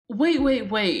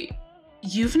Wait.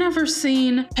 You've never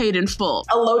seen Paid in Full?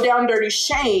 A Low Down Dirty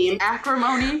Shame.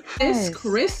 Acrimony this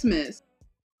Christmas.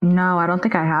 No, I don't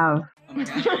think I have. Oh my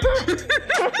God.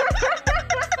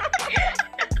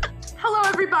 Hello,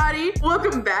 everybody.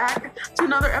 Welcome back to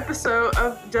another episode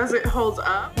of Does It Hold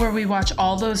Up? Where we watch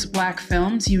all those black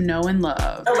films you know and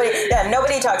love.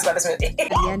 Nobody talks about this movie. At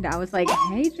the end, I was like,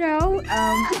 hey, Joe.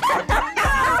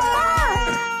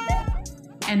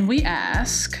 And we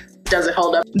ask, Does it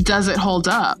hold up? does it hold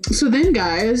up? So then,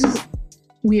 guys,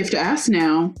 we have to ask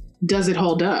now, does it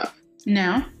hold up?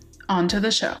 Now, on to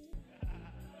the show.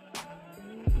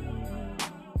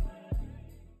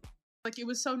 Like, it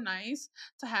was so nice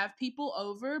to have people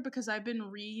over because I've been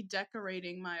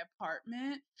redecorating my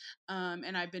apartment,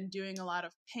 and I've been doing a lot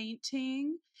of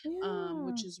painting,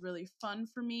 which is really fun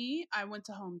for me. I went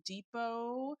to Home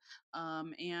Depot,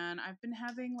 and I've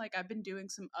been doing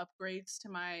some upgrades to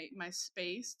my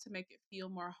space to make it feel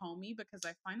more homey because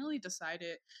I finally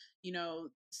decided,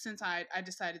 since I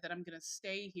decided that I'm going to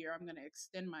stay here, I'm going to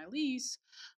extend my lease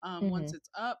once it's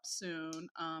up soon.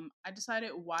 I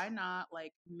decided why not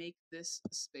make this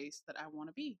the space that I want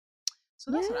to be.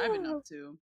 So that's what I've been up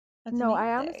to. That's No, amazing.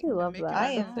 I honestly love that.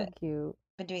 I That's have so cute.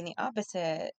 been doing the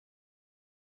opposite.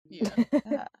 Yeah.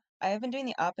 Yeah. I have been doing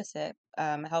the opposite.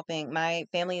 Helping my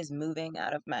family is moving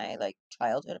out of my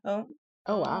childhood home.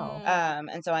 Oh, wow.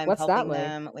 And so I'm What's that helping like?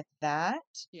 them with that.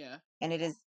 Yeah. And it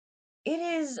is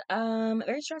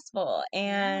very stressful.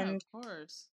 Yeah, And of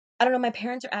course. I don't know, my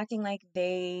parents are acting like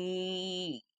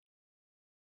they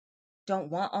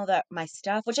don't want all that my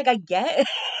stuff, which I get.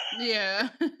 Yeah.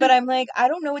 But I'm like, I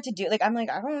don't know what to do. I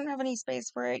don't have any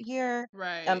space for it here.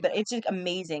 Right. But it's just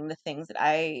amazing the things that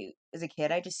as a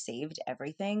kid, I just saved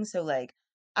everything. So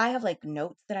I have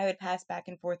notes that I would pass back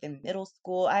and forth in middle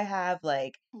school. I have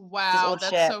just Wow, old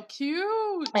that's shit. so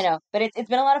cute. I know, but it's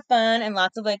been a lot of fun and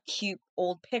lots of cute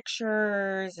old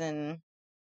pictures and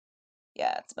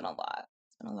yeah, it's been a lot.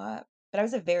 But I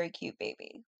was a very cute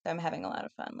baby. So I'm having a lot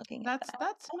of fun looking at that.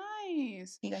 That's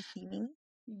nice. You guys see me?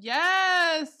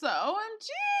 Yes. OMG.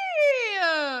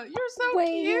 You're so Wait,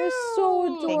 cute. you're so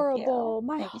Thank you. adorable.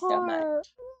 My Thank you so much. heart.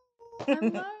 I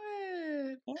love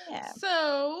it. Yeah.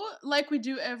 So, like we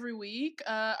do every week,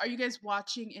 are you guys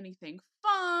watching anything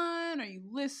fun? Are you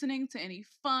listening to any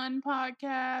fun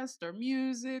podcast or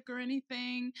music or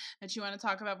anything that you want to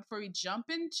talk about before we jump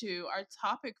into our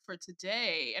topic for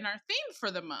today and our theme for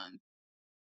the month?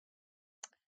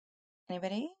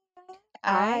 Anybody?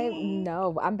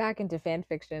 No, I'm back into fan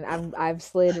fiction. I've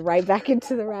slid right back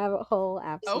into the rabbit hole.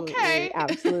 Absolutely. Okay.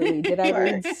 Absolutely. Did I Sure.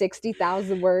 read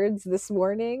 60,000 words this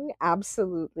morning?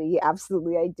 Absolutely. I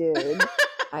did.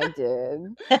 I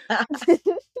did.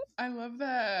 I love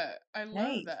that. I love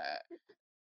Nice. that.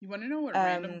 You want to know what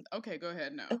random? Okay, go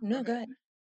ahead. No. Oh, no, go ahead.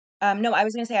 good. No, I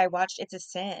was gonna say I watched It's a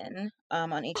Sin on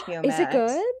HBO Max. Is it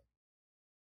good?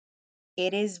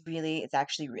 It's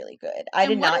actually really good. I And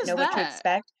did what not is know what to that?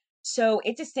 expect. So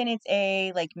It's a Sin, it's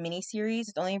a mini series.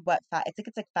 It's only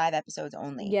it's 5 episodes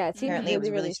only. Yeah, it seems Apparently really,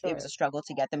 it really was short. it was a struggle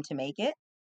to get them to make it.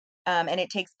 And it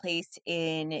takes place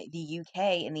in the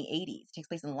UK in the 80s. It takes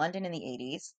place in London in the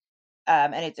 80s.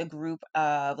 And it's a group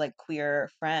of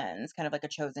queer friends, kind of like a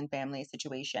chosen family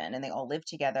situation, and they all live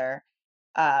together.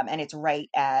 And it's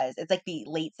the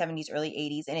late 70s, early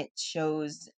 80s, and it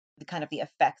shows the kind of the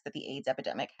effects that the AIDS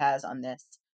epidemic has on this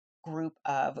group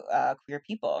of queer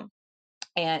people.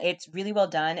 And it's really well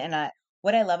done. And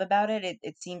what I love about it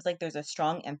seems like there's a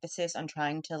strong emphasis on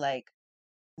trying to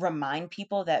remind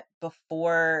people that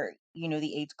before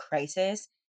the AIDS crisis,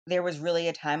 there was really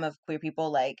a time of queer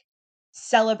people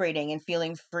celebrating and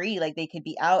feeling free, like they could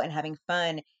be out and having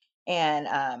fun. And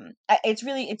it's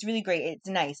really great. It's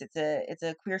nice. It's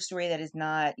a queer story that is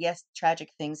not, yes, tragic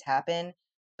things happen,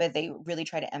 but they really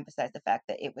try to emphasize the fact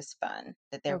that it was fun,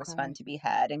 that there was fun to be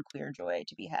had and queer joy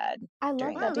to be had. I love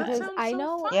during that Wow, that because sounds I so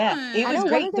know. fun. Yeah, it I was know one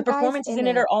great. of The the guys performances in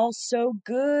it are all so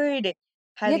good. Yeah,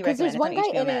 Highly because there's recommend. It's one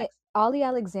on guy HBO in Max. it, Ollie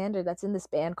Alexander, that's in this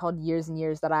band called Years and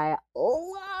Years that I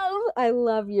love. I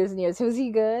love Years and Years. Was he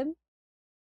good?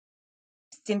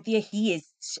 Cynthia, he is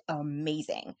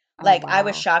amazing. Oh, I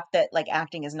was wow. shocked that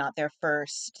acting is not their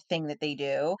first thing that they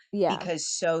do Yeah. because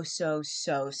so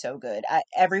good.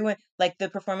 Everyone the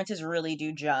performances really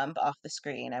do jump off the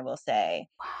screen, I will say.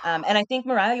 And I think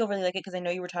Mariah, you'll really like it because I know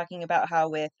you were talking about how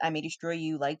with I May Destroy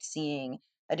You liked seeing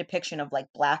a depiction of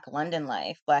Black London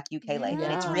life, Black UK life,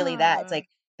 and it's really that. It's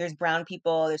there's brown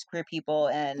people, there's queer people,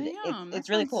 and Damn, it's that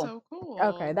really sounds cool. so cool.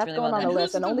 Okay, It's that's really going well on the done.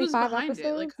 list. And only who's 5 behind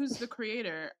episodes? it? Who's the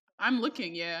creator? I'm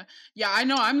looking, yeah. I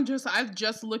know. I've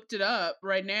just looked it up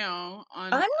right now I'm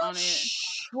not on it.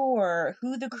 sure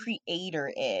who the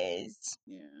creator is.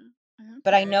 Yeah.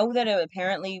 But I Okay. know that it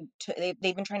apparently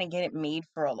they've been trying to get it made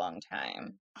for a long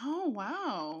time. Oh,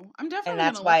 wow. I'm And definitely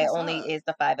that's gonna look why it this only up. is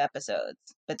the 5 episodes.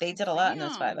 But they did a lot in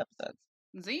those 5 Damn. episodes.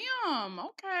 Damn. Yeah.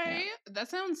 Okay. That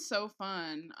sounds so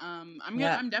fun.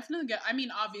 Yeah. I'm definitely gonna, I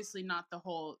mean, obviously not the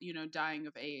whole, dying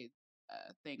of AIDS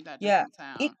thing. That Yeah.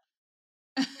 doesn't It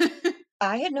sound.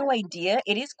 I had no idea.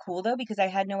 It is cool though because I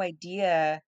had no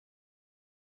idea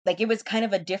like it was kind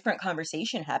of a different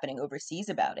conversation happening overseas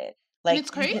about it. And Like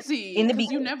it's even crazy in the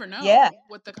because you never yeah, know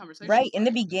what the right. conversation's In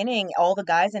the like. beginning, all the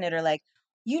guys in it are like,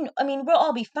 I mean, we'll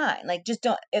all be fine. Like, just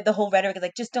don't, the whole rhetoric is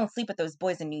like, just don't sleep with those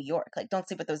boys in New York. Like, don't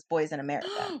sleep with those boys in America.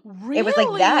 It was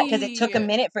like that because it took a Really?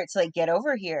 minute for it to like get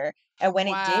over here. And when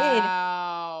it did,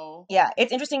 Wow. yeah,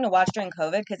 it's interesting to watch during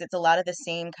COVID because it's a lot of the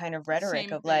same kind of rhetoric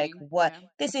Same of like, thing. what, Yeah.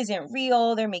 this isn't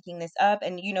real. They're making this up.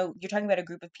 And, you're talking about a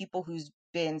group of people who's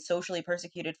been socially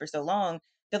persecuted for so long.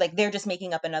 They're like, they're just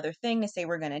making up another thing to say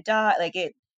we're going to die. Like,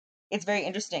 it's very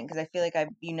interesting because I feel like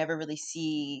you never really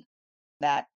see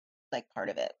that like part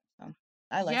of it. So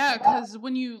I liked Yeah, it a lot. because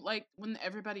when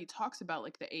everybody talks about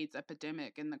like the AIDS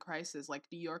epidemic and the crisis, like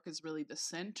New York is really the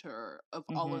center of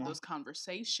all of Hmm. those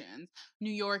conversations.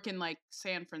 New York and like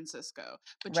San Francisco,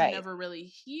 but you Right. never really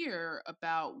hear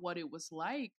about what it was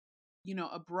like,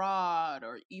 abroad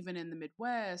or even in the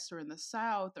Midwest or in the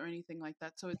South or anything like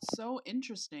that. So it's so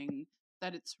interesting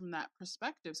that it's from that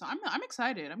perspective. So I'm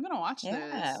excited. I'm gonna watch this.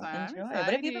 Yeah. I'm Enjoy.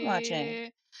 What have you been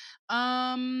watching?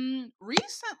 excited.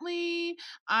 Recently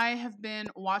I have been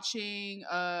watching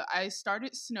I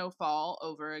started Snowfall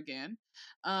over again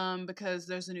because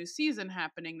there's a new season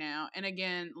happening now. And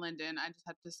again, Lyndon, I just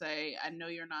have to say I know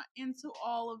you're not into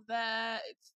all of that.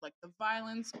 It's like the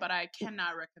violence, but I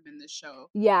cannot recommend this show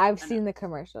Yeah, I've enough. seen the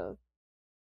commercials.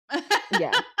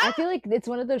 Yeah. I feel like it's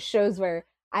one of those shows where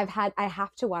I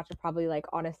have to watch it probably like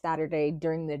on a Saturday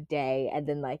during the day and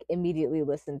then like immediately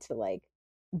listen to like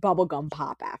bubblegum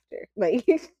pop after. Like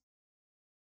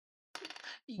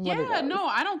one of Yeah, those. no,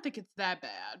 I don't think it's that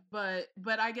bad, but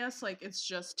I guess like it's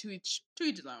just to each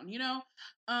his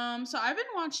own. So I've been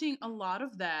watching a lot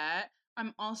of that.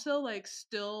 I'm also like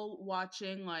still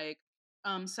watching like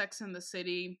Sex and the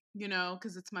City,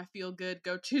 cuz it's my feel good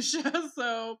go-to show.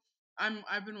 So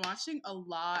I've been watching a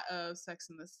lot of Sex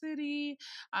and the City.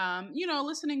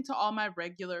 Listening to all my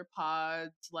regular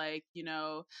pods like,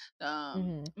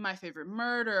 Mhm. My Favorite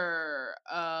Murder,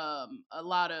 a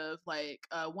lot of like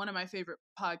one of my favorite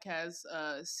podcasts,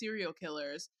 Serial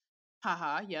Killers.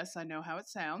 Haha, yes, I know how it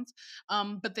sounds.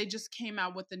 But they just came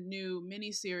out with a new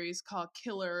mini series called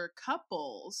Killer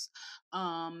Couples,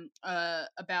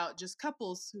 about just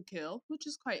couples who kill, which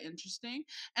is quite interesting.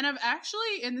 And I've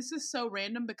actually, and this is so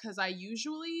random because I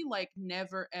usually like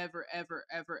never, ever, ever,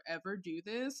 ever, ever do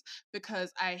this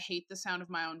because I hate the sound of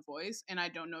my own voice. And I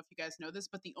don't know if you guys know this,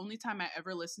 but the only time I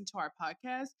ever listen to our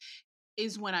podcast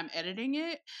is when I'm editing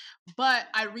it. But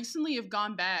I recently have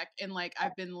gone back and like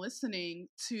I've been listening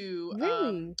to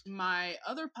Really? my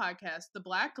other podcast, The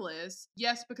Blacklist.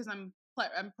 Yes, because I'm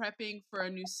prepping for a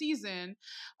new season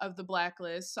of The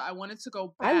Blacklist. So I wanted to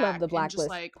go I love back the and just Blacklist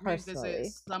like revisit personally.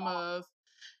 some of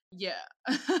yeah.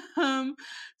 um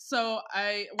so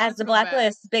I As wanted to the go back.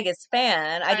 Blacklist's biggest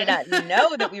fan, I did I not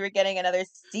know that we were getting another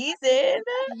season.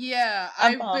 Yeah,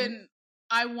 I'm pumped.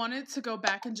 I wanted to go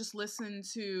back and just listen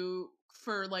to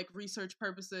for like research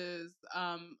purposes,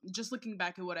 just looking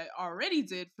back at what I already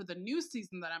did for the new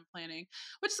season that I'm planning,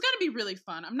 which is gonna be really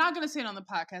fun. I'm not gonna say it on the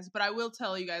podcast, but I will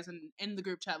tell you guys in the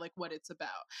group chat like what it's about.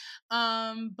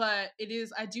 But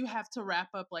I do have to wrap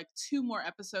up like two more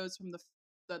episodes from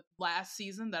the last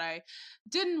season that I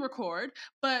didn't record.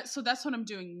 But so that's what I'm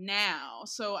doing now.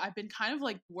 So I've been kind of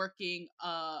like working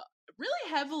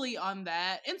really heavily on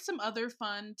that and some other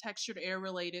fun textured air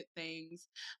related things.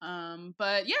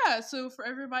 But yeah, so for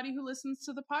everybody who listens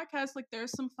to the podcast, like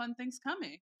there's some fun things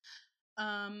coming.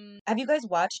 Um, Have you guys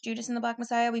watched Judas and the Black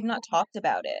Messiah? We've not talked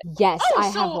about it. Yes, oh, I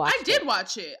have so I watched did it.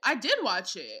 watch it. I did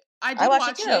watch it. I I did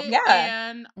watched it watch too. it, Yeah.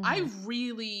 and I Mhm.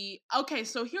 really okay.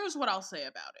 So here's what I'll say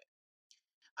about it.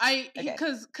 I Okay. Yeah.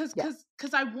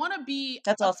 because I want to be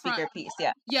That's all upfront. speaker piece.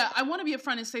 Yeah. Yeah, I want to be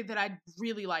upfront and say that I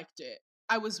really liked it.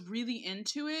 I was really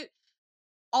into it.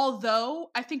 Although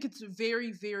I think it's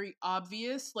very, very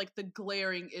obvious, like the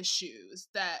glaring issues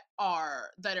that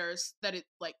it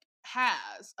like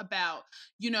has about,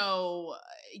 you know,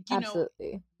 you know,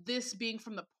 Absolutely. this being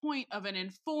from the point of an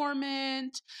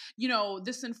informant,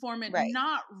 this informant Right.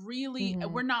 not really,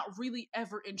 Mhm. we're not really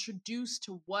ever introduced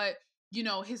to what,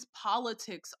 his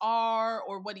politics are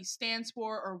or what he stands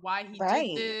for or why he did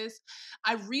Right. this.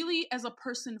 I really, as a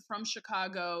person from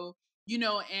Chicago,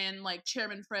 and like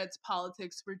Chairman Fred's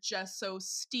politics were just so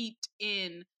steeped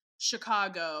in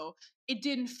Chicago. It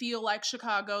didn't feel like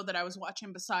Chicago that I was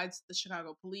watching, besides the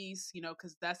Chicago police,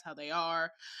 because that's how they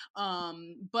are.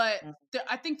 But Mm.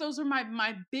 I think those are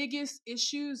my biggest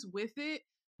issues with it.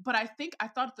 But I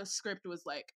thought the script was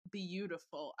like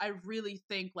beautiful. I really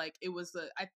think like it was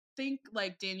I think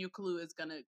like Daniel Kaluuya is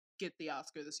gonna get the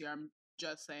Oscar this year. I'm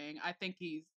just saying. I think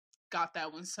he's got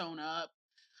that one sewn up.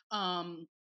 Um,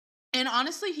 and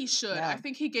honestly, he should. I Yeah.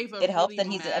 think he gave a It helps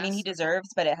really that I mean, he masterful. deserves,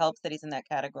 but it helps that he's in that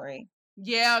category.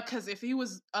 Yeah, because if he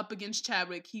was up against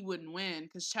Chadwick, he wouldn't win.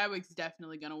 Because Chadwick's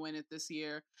definitely gonna win it this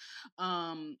year.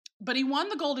 But he won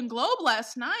the Golden Globe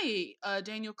last night.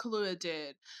 Daniel Kaluuya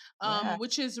did, Yeah.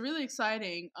 which is really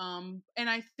exciting. And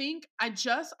I think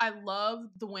I love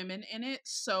the women in it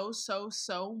so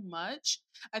much.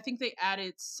 I think they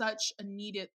added such a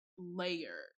needed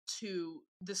layer to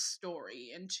the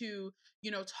story and to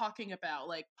talking about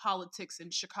like politics in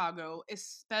Chicago,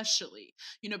 especially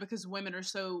because women are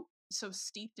so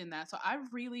steeped in that. So I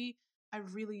really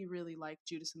like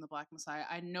Judas and the Black Messiah.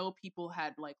 I know people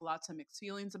had like lots of mixed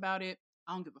feelings about it.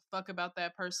 I don't give a fuck about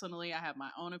that personally. I have my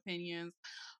own opinions.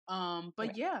 Yeah.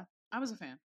 But yeah, I was a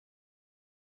fan.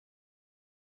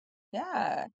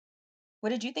 Yeah. What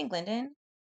did you think, Lyndon?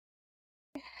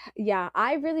 Yeah,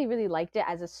 I really, really liked it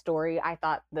as a story. I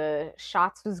thought the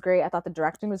shots was great. I thought the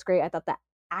direction was great. I thought the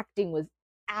acting was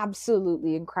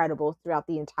absolutely incredible throughout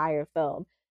the entire film.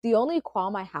 The only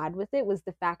qualm I had with it was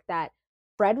the fact that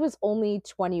Fred was only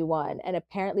 21 and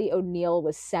apparently O'Neill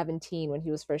was 17 when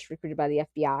he was first recruited by the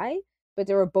FBI, but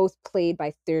they were both played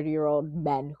by 30-year-old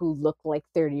men who look like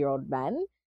 30-year-old men.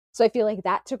 So I feel like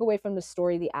that took away from the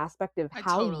story the aspect of I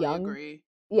how totally young, agree.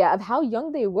 yeah, of how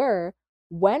young they were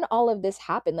when all of this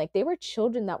happened. Like they were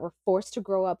children that were forced to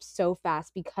grow up so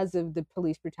fast because of the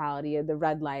police brutality and the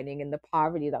redlining and the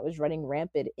poverty that was running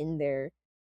rampant in their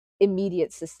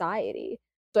immediate society.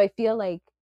 So I feel like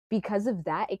because of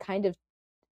that, it kind of,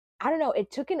 I don't know,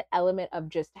 it took an element of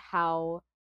just how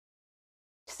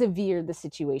severe the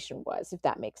situation was, if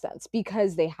that makes sense,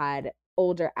 because they had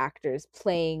older actors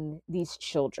playing these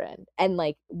children. And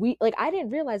like I didn't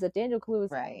realize that Daniel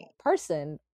Kaluuya's Right.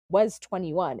 person was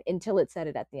 21 until it said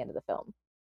it at the end of the film.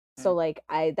 Mm. So like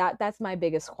that's my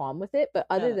biggest qualm with it. But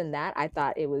No, other that's than that, I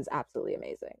thought it was absolutely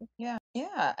amazing. yeah.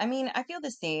 Yeah. I mean, I feel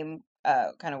the same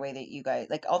kind of way that you guys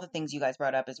like all the things you guys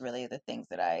brought up is really the things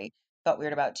that I felt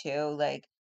weird about too. Like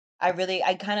I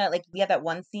kind of like we have that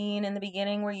one scene in the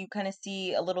beginning where you kind of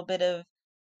see a little bit of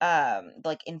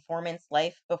like informant's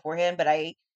life beforehand, but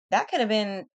I that could have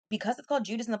been because it's called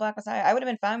Judas and the Black Messiah. I would have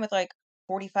been fine with like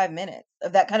 45 minutes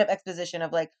of that kind of exposition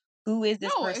of like who is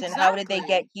this No, person? How did they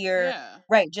get exactly. here? Yeah.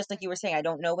 Right, just like you were saying, I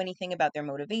don't know anything about their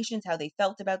motivations, how they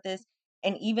felt about this,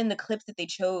 and even the clips that they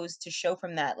chose to show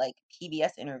from that like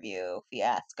PBS interview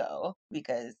fiasco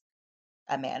because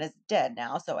a man is dead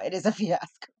now, so it is a fiasco.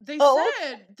 They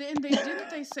said, then they didn't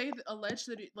they say alleged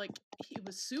that it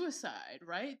was suicide,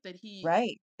 right?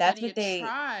 Right. That That's he what had they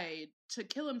tried to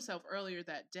kill himself earlier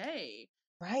that day.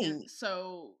 And right.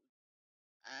 so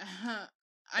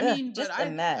I Ugh, mean, but just a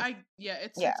mess. yeah,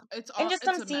 Yeah. And just it's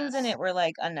some a scenes in mess. it were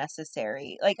like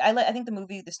unnecessary. Like I think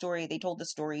the story, they told the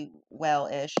story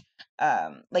well-ish.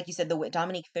 Like you said,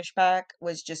 Dominique Fishback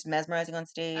was just mesmerizing on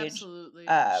stage. Absolutely.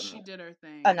 Um, She did her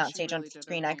thing. not She stage on really did her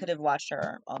screen. I could thing. have watched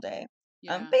her all day.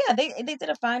 Yeah. But yeah, they did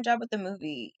a fine job with the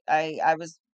movie. I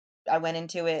went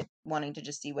into it wanting to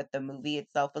just see what the movie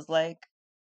itself was like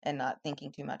and not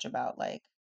thinking too much about like,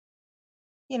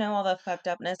 all the fucked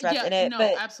upness wrapped Yeah, in it. no,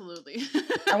 But absolutely.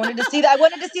 I wanted to see that. I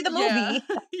wanted to see the Yeah.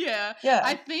 movie. Yeah. Yeah.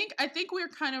 I think we're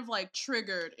kind of like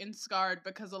triggered and scarred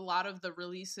because a lot of the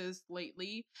releases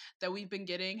lately that we've been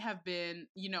getting have been,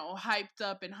 hyped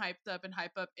up and hyped up and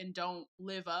hyped up and don't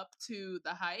live up to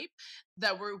the hype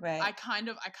that Right. I kind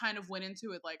of went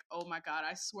into it like, "Oh my god,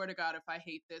 I swear to god if I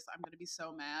hate this, I'm going to be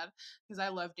so mad because I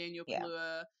love Daniel Yeah.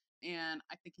 Kaluuya and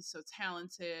I think he's so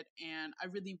talented and I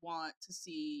really want to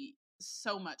see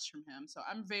so much from him. So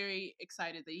I'm very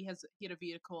excited that he had a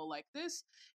vehicle like this,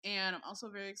 and I'm also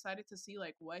very excited to see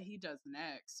like what he does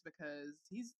next because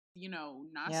he's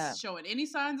not Yeah. showing any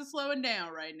signs of slowing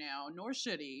down right now, nor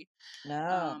should he.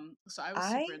 No. So I was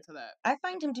I super into that. I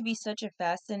find him to be such a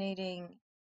fascinating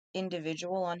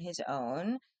individual on his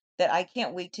own that I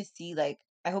can't wait to see like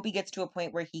I hope he gets to a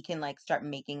point where he can like start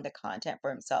making the content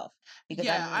for himself because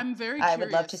Yeah, I'm very I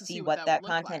would love curious to to see see what what that would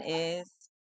that look content like. is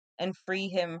and free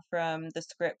him from the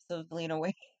scripts of Lena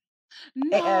Waithe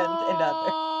and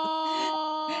others.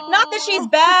 No. Not that she's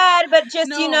bad, but just,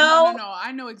 No.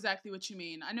 I know exactly what you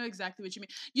mean.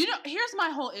 You know, here's my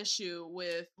whole issue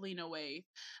with Lena Waithe,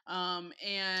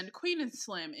 and Queen and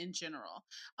Slim in general.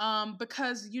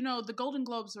 Because, you know, the Golden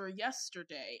Globes were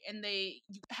yesterday, and they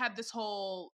had this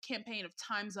whole campaign of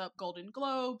Time's Up Golden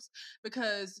Globes,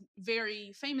 because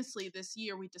very famously this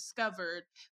year we discovered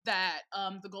that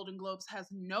the Golden Globes has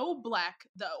no black,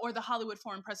 the Hollywood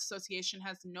Foreign Press Association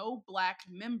has no black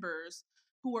members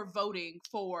who are voting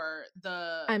for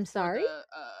I'm sorry?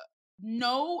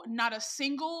 no, not a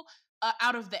single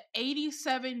out of the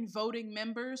 87 voting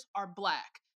members are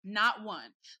black. Not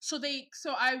one. So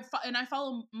I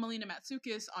follow Melina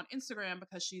Matsoukas on Instagram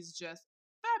because she's just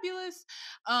fabulous.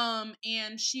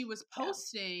 And she was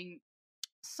posting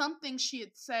something she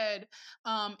had said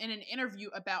in an interview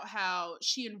about how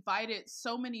she invited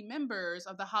so many members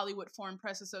of the Hollywood Foreign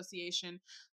Press Association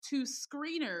to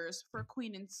screeners for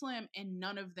Queen and Slim, and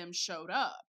none of them showed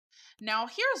up. Now,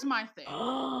 here's my thing.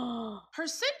 Her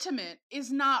sentiment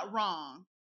is not wrong.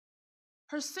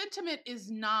 When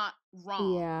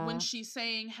Yeah. she's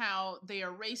saying how they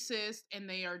are racist and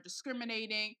they are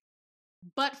discriminating.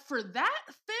 But for that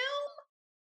film,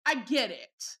 I get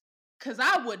it. Because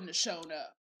I wouldn't have shown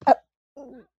up.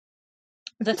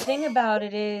 The thing about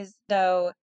it is,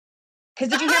 though, because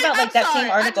did you hear about, like, I'm that sorry.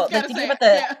 same article? I just Like, gotta did you say hear it. about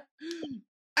the Yeah.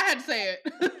 I had to say it.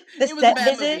 the It was a set bad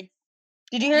visit? movie.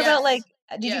 Did you hear about, like,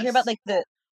 did you hear about, Yes. like, the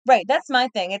right? That's my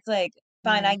thing. It's like,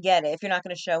 fine, I Mm. get it if you're not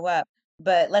going to show up,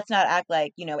 but let's not act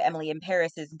like, you know, Emily in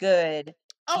Paris is good.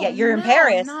 Oh, Yet you're in no,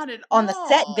 Paris not at on the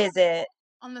set all. visit.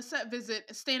 On the set visit,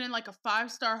 staying in like a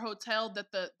 5-star hotel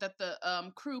that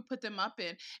the crew put them up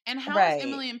in. And how is Right.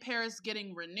 Emily in Paris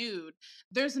getting renewed?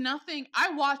 There's nothing. I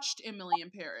watched Emily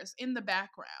in Paris in the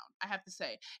background, I have to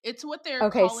say. It's what they're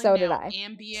Okay, calling so did now I. So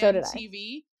ambient did I.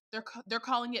 TV. They're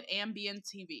calling it ambient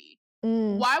TV.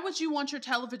 Mm. Why would you want your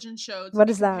television show to What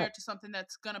be is that? compared to something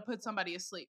that's gonna put somebody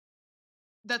asleep?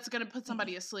 It's Because something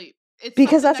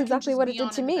that's that can exactly just what it be did on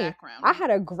to in the me. background. I had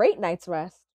a great night's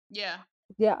rest. Yeah.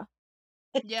 Yeah.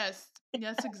 Yes,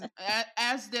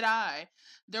 as did I.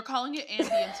 They're calling it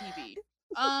ambient TV.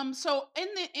 So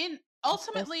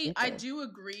ultimately, I stupid. do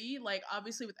agree. Like,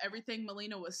 obviously, with everything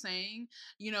Melina was saying,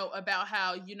 you know, about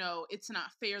how, you know, it's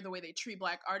not fair the way they treat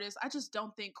black artists. I just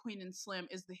don't think Queen and Slim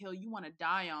is the hill you want to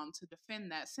die on to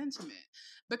defend that sentiment,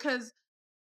 because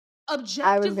I was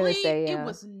gonna objectively, say, it yeah.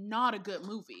 was not a good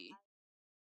movie.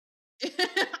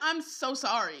 I'm so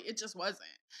sorry, it just wasn't.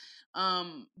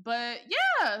 But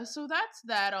yeah, so that's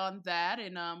that on that,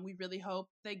 and we really hope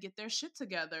they get their shit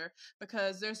together,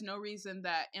 because there's no reason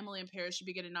that Emily in Paris should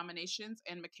be getting nominations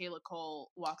and Michaela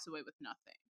Cole walks away with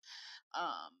nothing.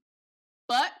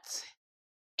 But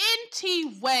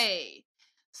anyway,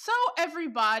 so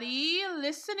everybody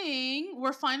listening,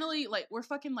 we're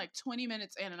fucking like 20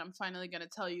 minutes in, and I'm finally gonna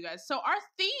tell you guys. So our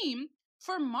theme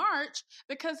for March,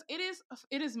 because it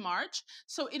is March,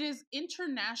 so it is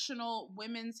International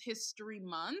Women's History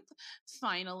Month,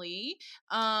 finally.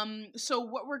 So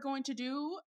what we're going to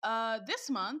do this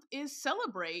month is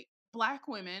celebrate Black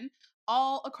women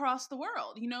all across the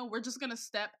world. You know, we're just gonna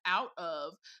step out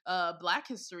of Black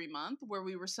History Month, where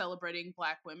we were celebrating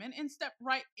Black women, and step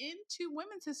right into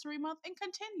Women's History Month and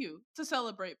continue to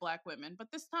celebrate Black women.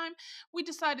 But this time, we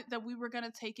decided that we were going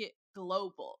to take it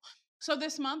global. So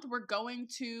this month, we're going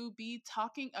to be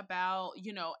talking about,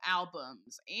 you know,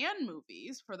 albums and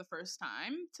movies for the first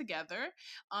time together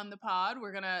on the pod.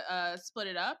 We're going to split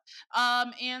it up,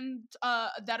 and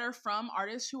that are from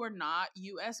artists who are not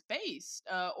US based,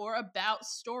 or about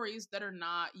stories that are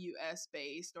not US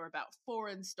based, or about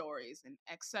foreign stories, and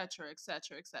etc.,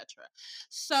 etc., etc.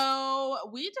 So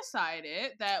we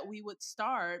decided that we would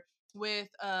start with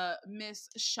Miss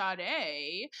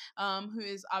Sade, who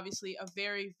is obviously a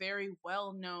very, very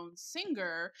well-known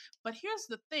singer. But here's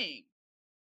the thing.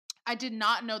 I did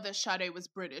not know that Sade was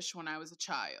British when I was a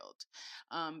child,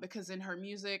 because in her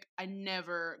music, I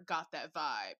never got that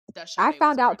vibe that Sade I was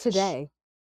found out British. today.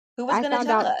 Who was going to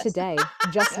tell us?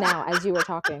 Just now, as you were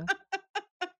talking.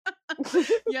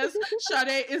 Yes,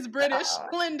 Sade is British,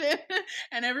 Lyndon,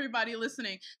 and everybody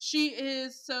listening. She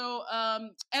is so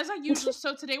as I usually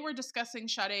so today we're discussing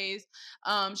Sade's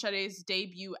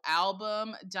debut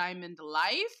album, Diamond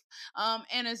Life.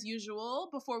 And as usual,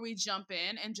 before we jump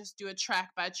in and just do a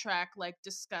track by track like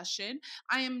discussion,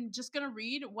 I am just gonna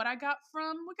read what I got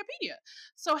from Wikipedia.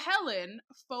 So Helen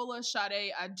Fola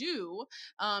Sade Adu,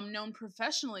 known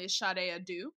professionally as Sade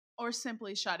Adu, or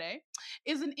simply Sade,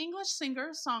 is an English singer,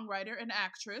 songwriter, and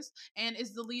actress, and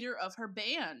is the leader of her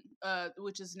band,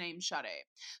 which is named Sade.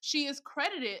 She is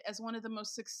credited as one of the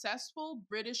most successful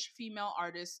British female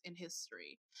artists in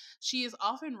history. She is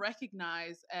often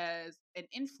recognized as an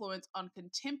influence on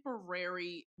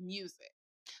contemporary music.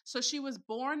 So she was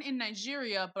born in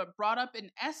Nigeria but brought up in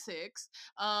Essex,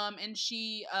 and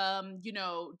she,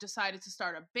 decided to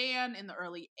start a band in the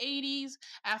early '80s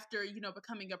after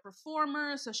becoming a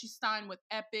performer. So she signed with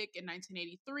Epic in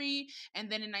 1983,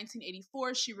 and then in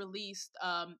 1984 she released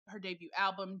her debut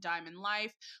album Diamond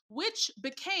Life, which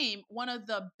became one of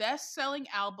the best-selling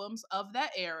albums of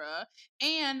that era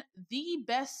and the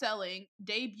best-selling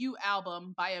debut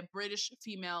album by a British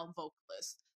female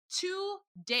vocalist to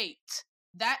date.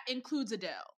 That includes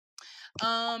Adele.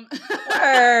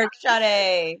 Work,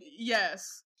 Sade.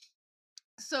 Yes.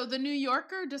 So the New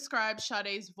Yorker describes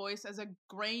Sade's voice as a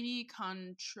grainy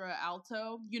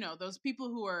contralto. Those people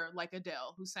who are like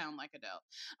Adele, who sound like Adele.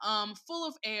 Full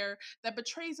of air that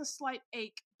betrays a slight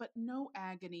ache, but no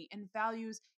agony, and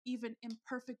values even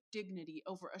imperfect dignity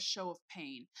over a show of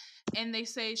pain. And they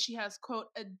say she has, quote,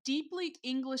 a deeply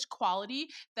English quality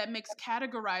that makes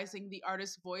categorizing the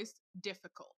artist's voice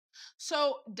difficult.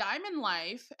 So, Diamond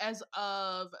Life, as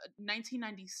of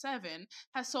 1997,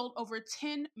 has sold over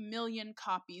 10 million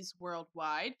copies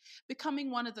worldwide,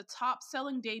 becoming one of the top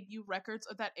selling debut records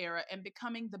of that era and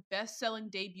becoming the best selling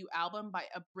debut album by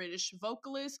a British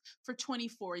vocalist for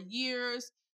 24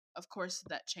 years. Of course,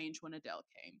 that changed when Adele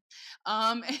came.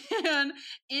 Um, and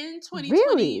in 2020,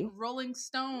 Really? Rolling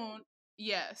Stone,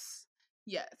 yes,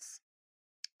 yes.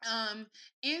 Um,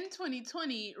 in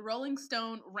 2020, Rolling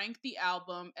Stone ranked the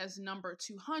album as number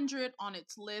 200 on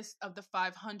its list of the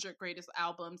 500 greatest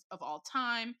albums of all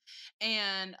time.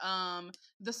 And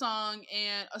the song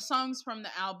and songs from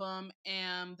the album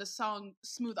and the song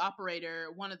Smooth Operator,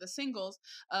 one of the singles,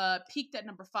 peaked at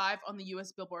number 5 on the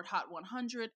US Billboard Hot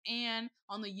 100 and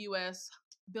on the US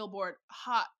Billboard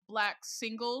Hot Black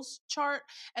Singles chart,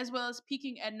 as well as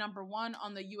peaking at number 1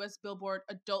 on the US Billboard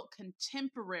Adult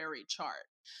Contemporary chart.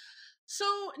 So,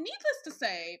 needless to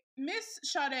say, Miss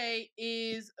Sade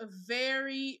is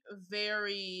very,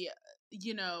 very,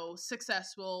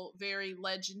 successful, very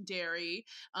legendary,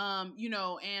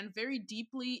 and very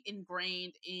deeply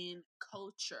ingrained in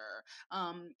culture,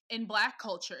 in Black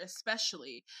culture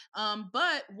especially.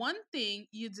 But one thing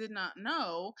you did not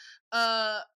know,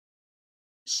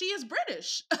 she is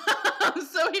British.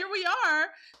 So here we are.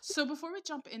 So before we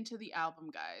jump into the album,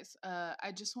 guys,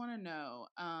 I just want to know,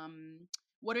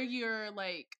 what are your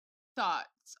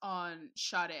thoughts on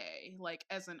Sade,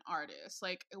 as an artist?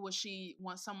 Was she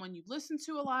someone you listened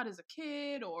to a lot as a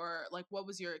kid, or what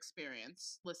was your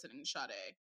experience listening to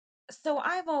Sade? So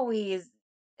I've always,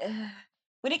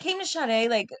 when it came to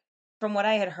Sade, from what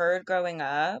I had heard growing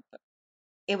up,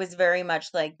 it was very much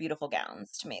like beautiful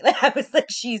gowns to me. Like I was like,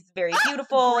 she's very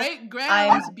beautiful. Great gowns,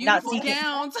 I'm not beautiful seeking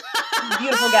gowns.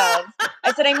 beautiful gowns.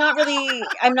 I said, I'm not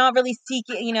really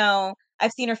seeking,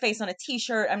 I've seen her face on a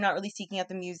t-shirt. I'm not really seeking out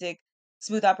the music.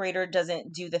 Smooth Operator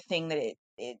doesn't do the thing that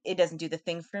it doesn't do the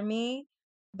thing for me.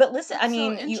 But listen, I That's so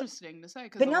mean, interesting to say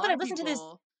because but a now that lot I of listen to this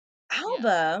people, yeah.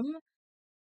 album,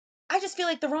 I just feel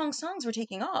like the wrong songs were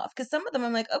taking off because some of them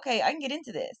I'm like, okay, I can get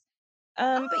into this.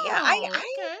 But yeah, Oh,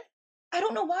 okay. I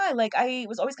don't know why. Like I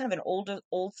was always kind of an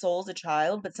old soul as a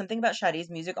child, but something about Sade's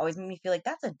music always made me feel like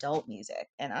that's adult music,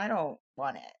 and I don't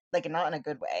want it. Like not in a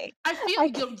good way. I feel,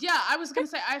 I c- yeah, I was gonna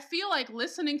say, I feel like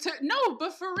listening to, no,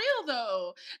 but for real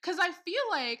though, because I feel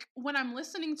like when I'm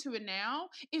listening to it now,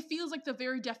 it feels like the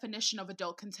very definition of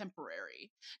adult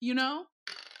contemporary, you know?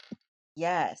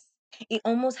 Yes, it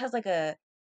almost has like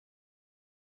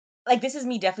this is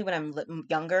me definitely when I'm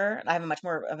younger. I have a much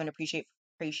more of an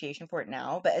appreciation for it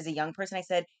now. But as a young person, I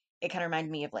said it kind of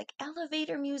reminded me of like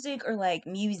elevator music or like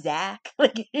Muzak.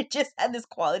 Like it just had this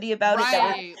quality about it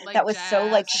Right, that like was so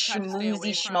like jazz. I tried to stay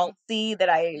away schmoozy from. schmaltzy that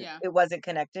Yeah. it wasn't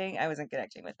connecting. I wasn't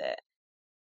connecting with it.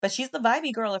 But she's the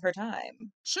vibey girl of her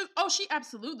time. She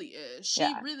absolutely is. She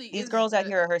Yeah, really these is girls out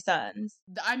here are her sons.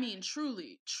 I mean,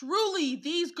 truly, truly,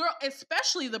 these girls,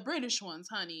 especially the British ones,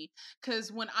 honey.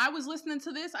 Because when I was listening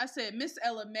to this, I said Miss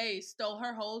Ella May stole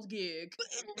her whole gig.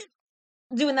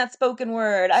 Doing that spoken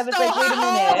word, I was Stole like, wait her a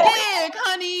whole minute, gig,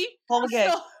 honey. whole gig.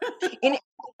 Stole. And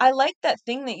I like that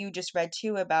thing that you just read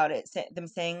too about it, them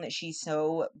saying that she's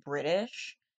so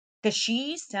British, because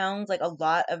she sounds like a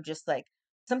lot of just like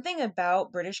something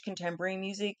about British contemporary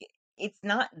music. It's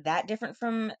not that different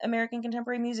from American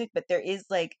contemporary music, but there is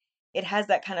like it has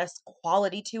that kind of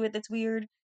quality to it that's weird.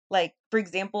 Like for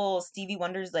example, Stevie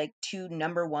Wonder's like two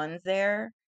number ones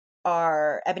there.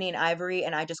 are Ebony and Ivory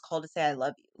and I Just Called to Say I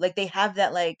Love You. Like they have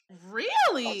that like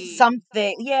Really?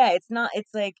 something. Yeah, it's not.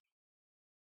 It's like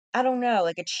I don't know,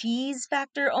 like a cheese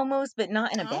factor almost, but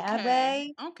not in a bad Okay.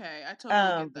 way. Okay. I totally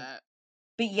get Um, that.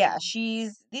 but yeah,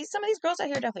 some of these girls out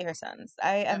here are definitely her sons.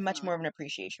 I have much more Definitely. of an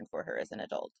appreciation for her as an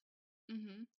adult.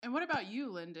 And what about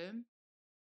you, Lyndon?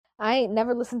 I ain't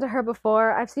never listened to her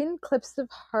before. I've seen clips of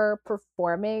her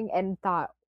performing and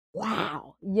thought,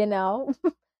 wow, you know?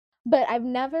 But I've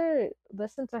never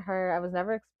listened to her. I was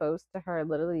never exposed to her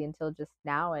literally until just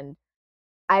now. And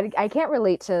I can't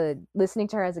relate to listening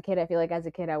to her as a kid. I feel like as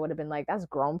a kid, I would have been like, that's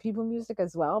grown people music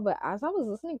as well. But as I was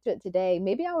listening to it today,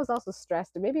 maybe I was also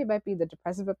stressed, or maybe it might be the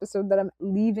depressive episode that I'm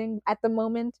leaving at the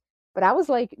moment. But I was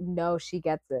like, no, she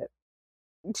gets it.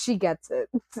 She gets it.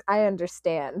 I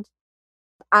understand.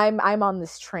 I'm on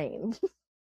this train.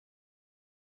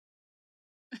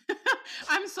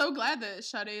 I'm so glad that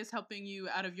Sade is helping you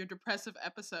out of your depressive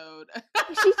episode.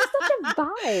 She's just such a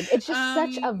vibe. It's just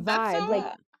such a That's vibe. so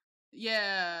Yeah.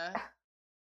 yeah.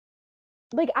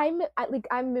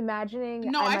 I'm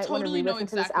imagining No, I I might want to totally know re-listen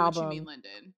to this exactly what you mean, album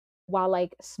Lyndon. while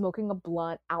like smoking a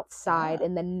blunt outside Yeah.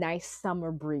 in the nice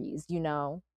summer breeze, you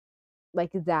know?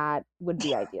 Like that would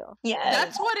be ideal. Yes.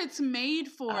 That's what it's made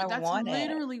for. I That's want it.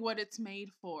 literally what it's made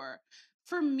for.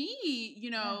 For me,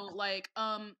 Yeah. like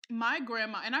my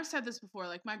grandma, and I've said this before,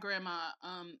 like my grandma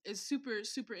is super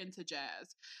super into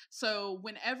jazz. So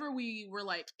whenever we were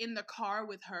like in the car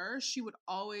with her, she would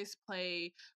always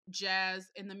play jazz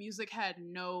and the music had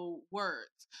no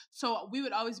words. So we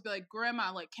would always be like,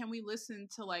 "Grandma, like can we listen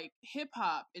to like hip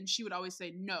hop?" And she would always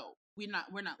say, "No. We're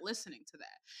not listening to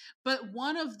that." But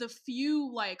one of the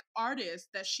few like artists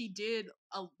that she did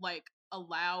like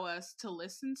allow us to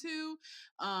listen to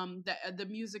the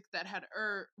music that had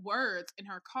words in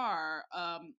her car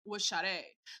was Sade.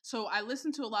 So I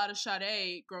listened to a lot of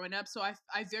Sade growing up, so I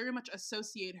very much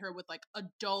associate her with like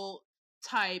adult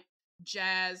type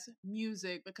jazz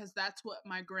music because that's what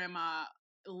my grandma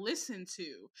listened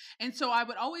to. And so I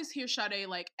would always hear Sade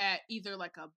like at either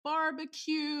like a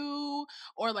barbecue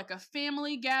or like a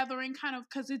family gathering kind of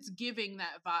because it's giving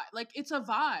that vibe. Like it's a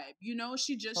vibe,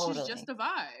 she's just Totally. a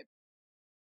vibe.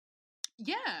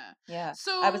 Yeah. Yeah.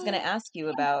 I was going to So ask you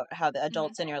about how the mhm.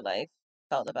 adults in your life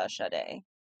felt about Sade,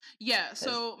 Yeah, because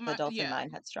so the my adults in yeah.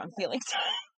 mine had strong feelings.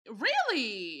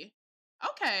 Really?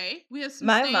 Okay. We have some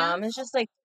My mom is stands. just like,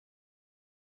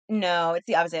 no, it's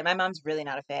the opposite. My mom's really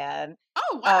not a fan.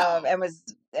 Oh wow. And was,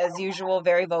 as usual,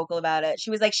 very vocal about it.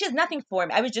 She was like, she has nothing for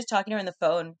me. I was just talking to her on the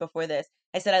phone before this.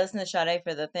 I said I listened to Sade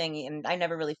for the thing, and I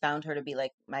never really found her to be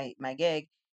like my gig.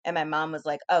 And my mom was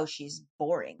like, "Oh, she's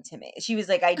boring to me." She was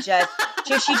like,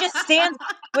 she just stands.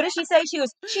 What did she say?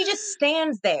 She just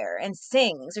stands there and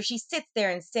sings, or she sits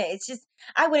there and sings. It's just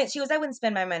I wouldn't. She goes, I wouldn't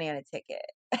spend my money on a ticket.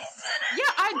 Yeah,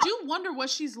 I do wonder what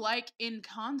she's like in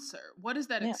concert. What is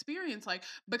that Yeah. experience like?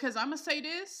 Because I'm gonna say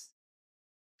this,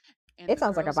 and It the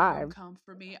sounds like a girls are gonna vibe. come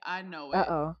for me. I know it.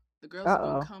 Uh-oh. The girls are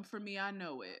gonna Uh-oh. come for me. I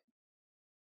know it.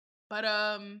 But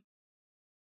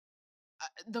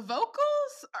the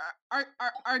vocals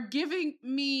are giving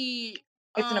me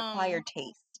It's an acquired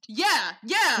taste. yeah.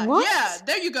 What?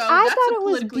 There you go. I That's thought a it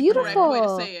was politically correct Yeah. way to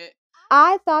beautiful. say it.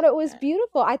 I thought it was Yeah.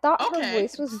 beautiful. I thought her Okay.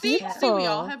 voice was See, we all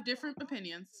beautiful. have different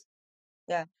opinions.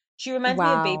 Yeah. She reminds me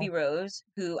of Baby Wow. Rose,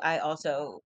 who I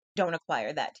also don't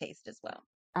acquire that taste as well.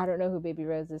 I don't know who Baby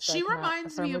Rose is, so I She cannot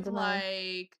reminds me affirm or of deny.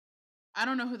 like I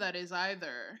don't know who that is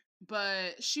either,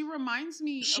 but she reminds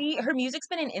me of Her music's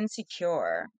been in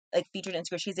Insecure, like featured in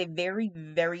Insecure. She has a very,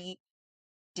 very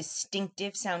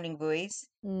distinctive sounding voice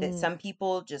that Mm, some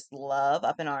people just love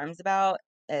up in arms about,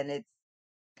 and it's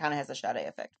kind of has a Sade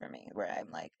effect for me, where I'm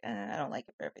like, I don't like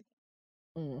it for everything.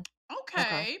 mm. Okay.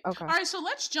 okay. Okay. All right, so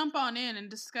let's jump on in and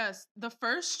discuss the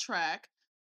first track.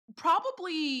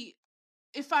 Probably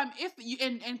if you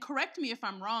and correct me if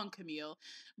I'm wrong, Camille,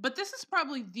 but this is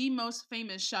probably the most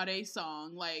famous Sade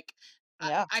song, like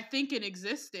Yeah, I think in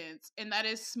existence, and that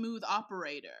is Smooth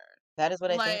Operator. that is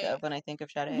what I think Like of when I think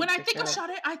of Sade, when I for think of sure.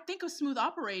 Sade, I think of Smooth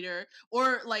Operator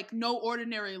or like No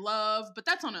Ordinary Love, but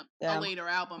that's on a Yeah, later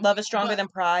album. Love is Stronger But Than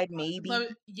Pride, maybe,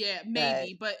 yeah, but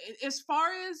maybe. But as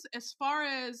far as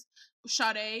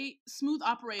Sade, Smooth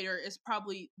Operator is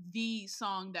probably the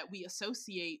song that we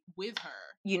associate with her.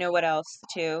 you know what else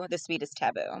too? The Sweetest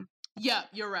Taboo. Yeah,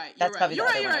 you're right. You're That's right. probably You're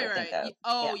the right. other You're one I right. would You're think right. of.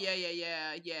 Oh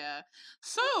Yeah. yeah.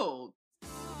 So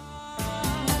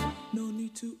No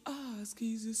need to ask,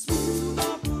 he's a smooth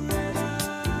operator.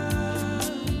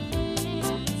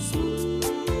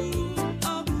 Smooth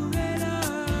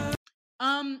operator.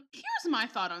 here's my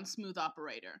thought on Smooth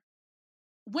Operator.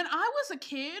 When I was a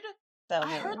kid, So I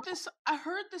here.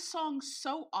 heard this song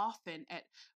so often at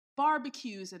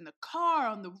barbecues, in the car,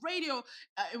 on the radio,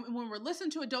 when we're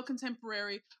listening to adult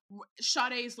contemporary,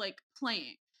 Sade's like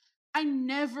playing. I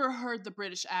never heard the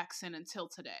British accent until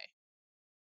today.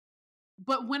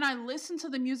 But when I listen to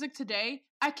the music today,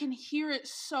 I can hear it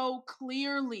so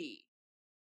clearly.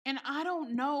 And I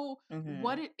don't know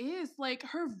what it is. Like,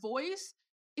 her voice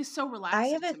is so I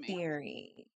relaxing have a to me.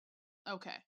 theory.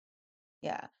 Okay.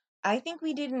 Yeah. I think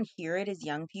we didn't hear it as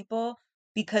young people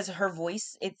because her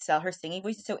voice itself, her singing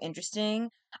voice is so interesting.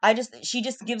 She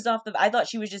just gives off I thought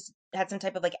she was just had some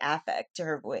type of like affect to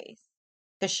her voice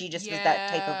because she just was that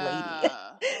type of lady.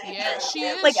 Yeah. Yeah, she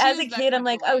is. Like She as a is that kid, I'm type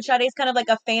like, of oh, lady. Sade's kind of like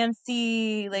a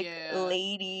fancy like Yeah.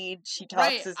 lady. She talks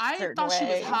Right. a I certain thought she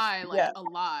was way. high like Yeah. a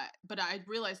lot, but I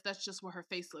realized that's just what her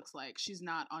face looks like. She's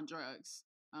not on drugs.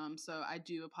 So I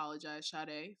do apologize,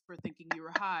 Sade, for thinking you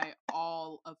were high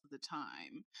all of the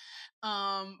time.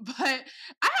 But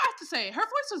I have to say, her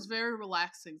voice was very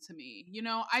relaxing to me. You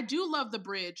know, I do love the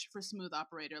bridge for Smooth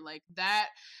Operator. Like that,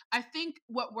 I think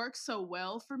what works so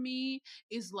well for me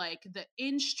is like the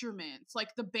instruments.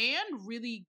 Like the band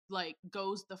really like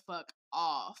goes the fuck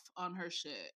off on her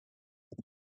shit.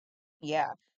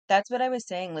 Yeah. That's what I was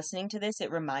saying. Listening to this,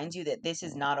 it reminds you that this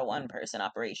is not a one person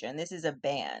operation. This is a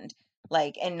band.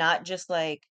 Like, and not just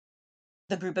like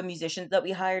the group of musicians that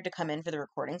we hired to come in for the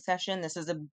recording session. This is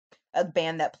a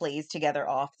band that plays together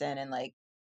often and like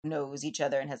knows each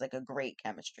other and has like a great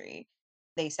chemistry.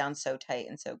 They sound so tight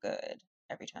and so good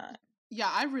every time. Yeah,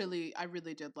 I really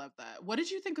did love that. What did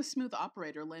you think of Smooth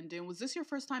Operator, Lyndon? Was this your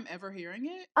first time ever hearing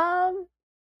it?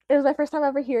 It was my first time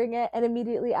ever hearing it, and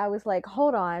immediately I was like,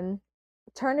 hold on,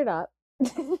 turn it up.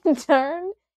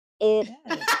 Turn it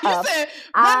Yes. You up. said,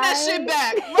 run that shit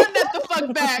back. Run that the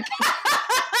fuck back.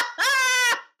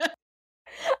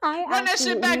 I Run that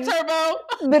shit back, absolutely, Turbo.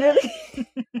 literally,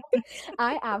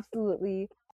 I absolutely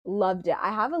loved it.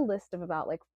 I have a list of about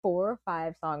like 4 or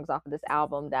 5 songs off of this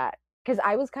album that, because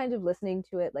I was kind of listening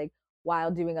to it like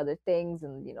while doing other things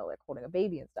and, you know, like holding a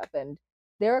baby and stuff. And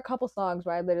there are a couple songs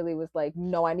where I literally was like,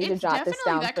 no, I need to It's jot this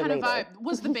definitely down that for kind of later. vibe.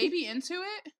 Was the baby into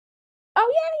it?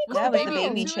 Oh yeah, he Was the Yeah, cooled was the baby baby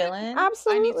down. into it? chilling? I need to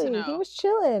Absolutely. He know. was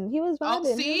chilling. He was Oh,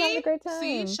 vibing. He was having a great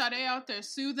see, time. Sade out there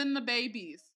soothing the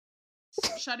babies.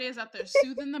 Sade is out there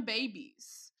soothing the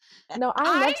babies. No,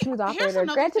 I love Smooth Here's Operator.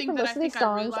 another Granted, thing from that I most of these think I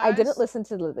songs, I didn't realized. listen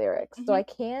to the lyrics, so I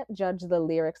can't judge the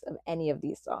lyrics of any of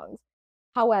these songs.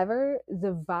 However,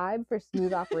 the vibe for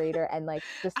Smooth Operator and like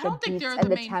just I the don't think beats they're the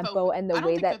and the main tempo focus. and the I don't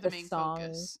way think they're that the the main song,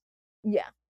 focus. yeah.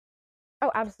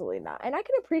 Oh, absolutely not. And I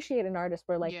can appreciate an artist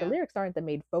where like the Yeah, lyrics aren't the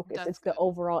main focus. that's It's the good.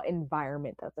 overall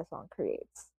environment that the song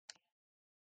creates.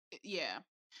 Yeah.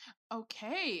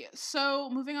 Okay, so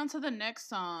moving on to the next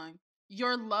song.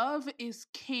 Your Love is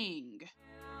King.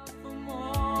 For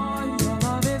more, your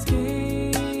love is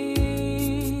king.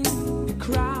 The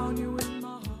crown you in my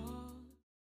heart.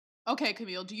 Okay,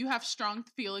 Camille, do you have strong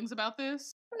feelings about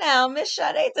this? Now, Miss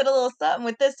Sade did a little something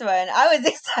with this one. I was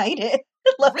excited.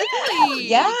 Love it. Really?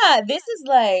 Yeah, this is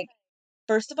like,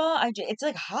 first of all, it's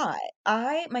like hot.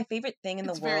 My favorite thing in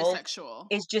the It's very world sexual.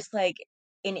 is just like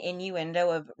an innuendo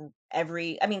of I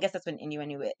mean, I guess that's what an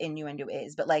innuendo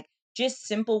is, but like just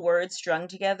simple words strung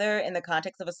together in the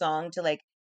context of a song to like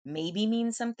maybe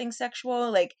mean something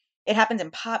sexual. Like it happens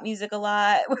in pop music a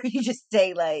lot where you just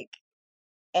say like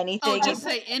Oh, anything. just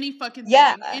say any fucking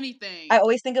Yeah. thing. I Anything.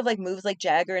 always think of like moves like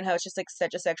Jagger and how it's just like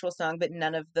such a sexual song, but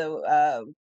none of the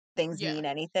things Yeah. mean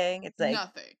anything. It's like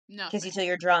Nothing. kiss you Nothing. till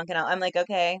you're drunk, and I'm like,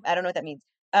 okay, I don't know what that means.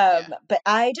 Yeah. But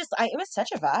it was such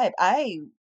a vibe. I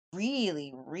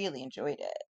really, really enjoyed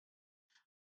it.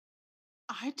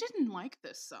 I didn't like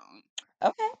this song.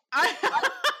 Okay. I I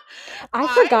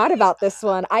I forgot about this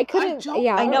one. I couldn't, don't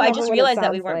yeah, I I don't know. I know. remember just what it realized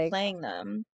that we sounds weren't like. playing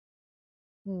them.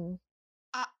 Hmm.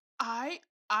 I I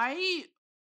I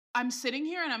I'm sitting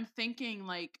here and I'm thinking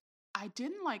like I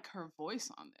didn't like her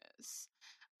voice on this.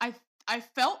 I I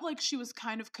felt like she was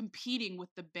kind of competing with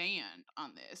the band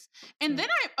on this. And then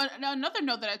another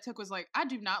note that I took was like I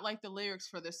do not like the lyrics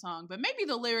for this song, but maybe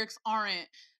the lyrics aren't,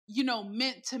 you know,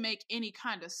 meant to make any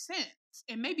kind of sense.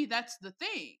 And maybe that's the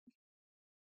thing.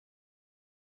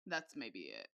 That's maybe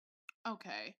it.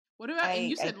 Okay. What about, and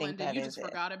you I said, think Lyndon, that you is just it.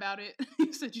 forgot about it.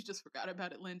 You said you just forgot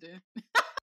about it, Lyndon.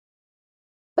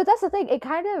 But that's the thing.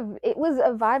 It was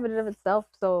a vibe in and of itself.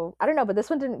 So I don't know, but this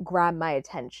one didn't grab my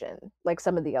attention like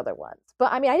some of the other ones.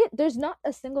 But I mean, there's not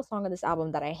a single song on this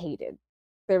album that I hated.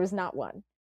 There was not one.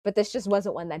 But this just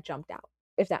wasn't one that jumped out,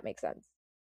 if that makes sense.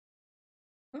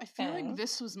 I feel Okay. like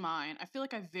this was mine. I feel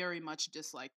like I very much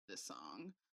disliked this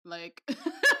song. Like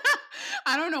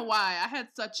I don't know why. I had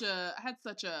such a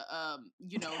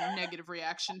you know, negative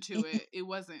reaction to it. I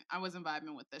wasn't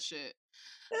vibing with that shit.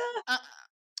 Uh,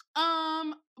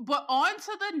 But on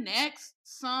to the next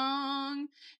song,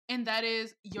 and that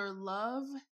is Your Love.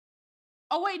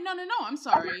 Oh wait, no, I'm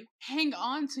sorry. Hang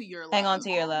On to Your Love. Hang On to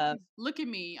Your Love. Look at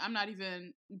me. I'm not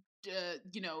even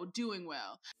doing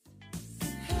well.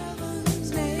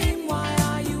 Heaven's name, why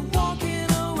are you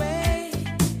walking away?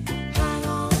 Hang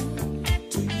on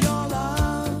to your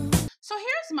love. So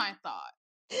here's my thought.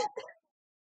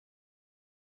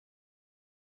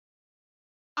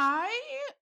 I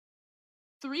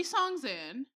 3 songs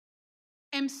in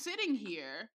am sitting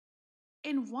here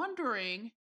and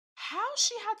wondering how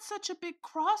she had such a big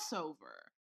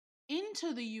crossover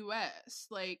into the US,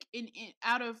 like in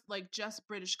out of like just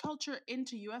British culture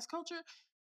into US culture,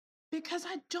 because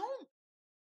I don't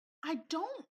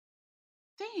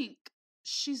think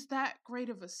she's that great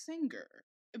of a singer.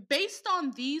 Based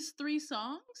on these 3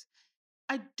 songs,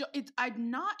 I'm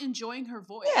not enjoying her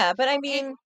voice. Yeah, but I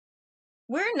mean,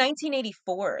 we're in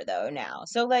 1984 though now.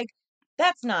 So like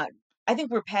that's not, I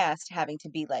think we're past having to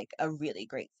be like a really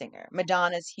great singer.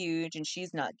 Madonna's huge and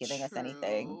she's not giving us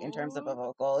anything in terms of a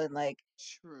vocal, and like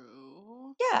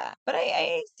True. yeah, but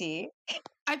I see.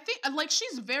 I think like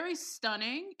she's very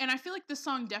stunning, and I feel like this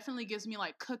song definitely gives me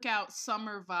like cookout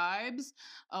summer vibes.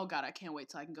 Oh god, I can't wait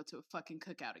till I can go to a fucking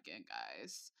cookout again,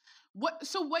 guys.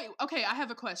 Wait, okay, I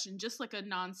have a question, just like a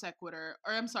non sequitur,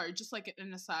 or I'm sorry, just like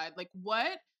an aside. Like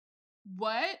what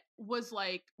is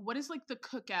like the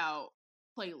cookout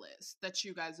playlist that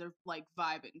you guys are like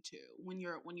vibing to when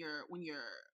you're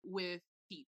with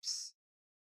peeps?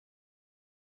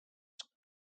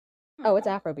 Oh, it's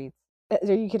Afrobeats.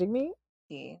 Are you kidding me?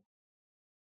 See.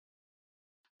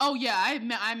 Oh yeah,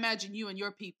 I imagine you and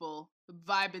your people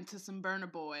vibing to some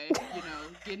Burna Boy,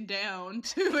 getting down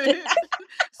to it.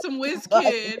 Some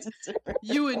Wizkid.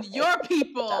 You and your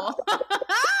people.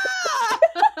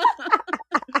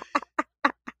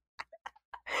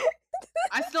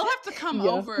 I still have to come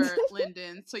over,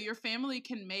 Lyndon, so your family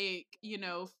can make,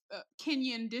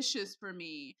 Kenyan dishes for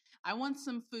me. I want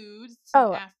some food,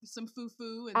 some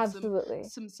fufu, and absolutely.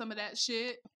 some of that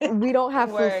shit. We don't have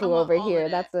fufu over here.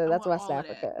 That's West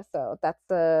Africa, so that's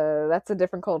a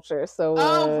different culture. So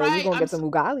right. you gonna get some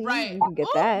ugali? Right. You can get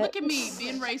that. Look at me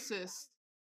being racist.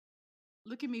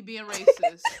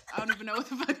 I don't even know what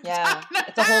the fuck. Yeah,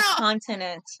 it's a whole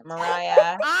continent,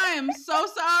 Mariah. I am so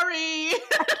sorry.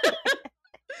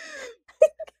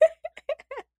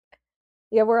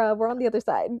 Yeah, we're on the other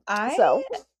side.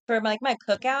 For like my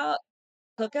cookout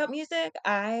music,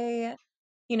 I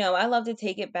love to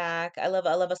take it back. I love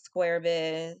a Square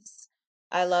Biz.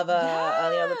 I love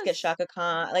let's get Shaka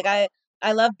Khan. Like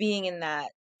I love being in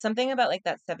that, something about like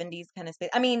that 70s kind of space.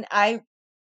 I mean, I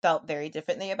felt very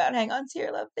differently about Hang On to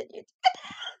Your Love than you did.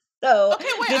 So okay,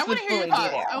 wait, I want to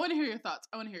hear your thoughts.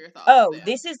 Oh,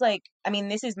 this is like, I mean,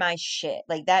 this is my shit.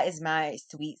 Like that is my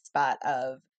sweet spot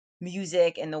of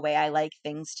music and the way I like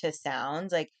things to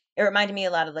sound. Like it reminded me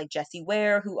a lot of like Jessie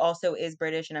Ware, who also is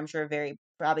British and I'm sure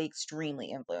probably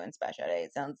extremely influenced by Sade.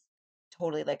 It sounds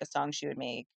totally like a song she would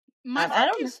make. My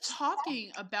friend keeps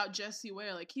talking about Jessie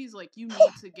Ware. Like he's like, you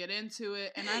need to get into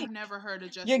it, and I've never heard a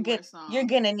Jessie Ware song. You're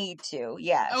gonna need to,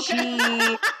 yeah.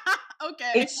 Okay.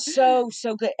 Okay. It's so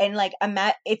good, and like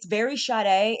it's very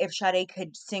Sade. If Sade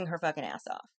could sing her fucking ass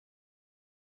off,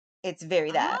 it's very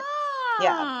that.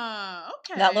 Yeah.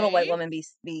 Okay. That little white woman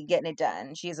be getting it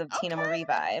done. She's a Tina Marie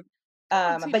vibe.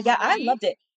 But yeah, I loved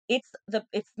it.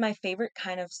 It's my favorite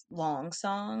kind of long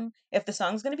song. If the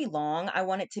song's gonna be long, I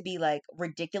want it to be like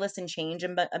ridiculous and change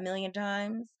a million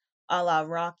times, a la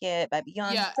Rocket by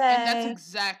Beyonce. Yeah, and that's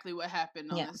exactly what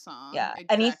happened on this song. Yeah,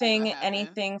 exactly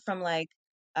anything from like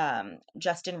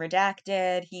Justin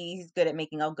Redacted. He's good at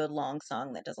making a good long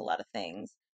song that does a lot of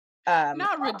things.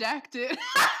 Not Redacted.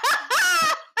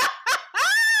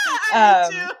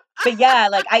 But yeah,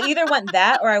 like I either want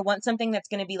that or I want something that's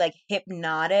going to be like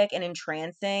hypnotic and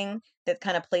entrancing that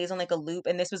kind of plays on like a loop.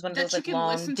 And this was one of those like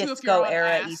long disco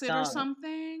era songs. Or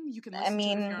something. You can listen I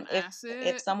mean, to if you're on acid.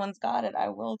 If someone's got it, I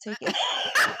will take it.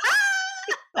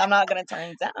 I'm not going to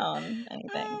turn down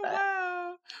anything, but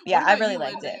yeah, I really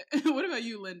liked it. What about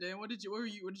you, Lyndon? What did you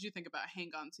think about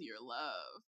Hang On to Your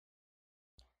Love?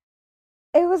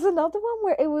 It was another one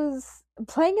where it was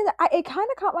playing it kind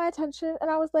of caught my attention, and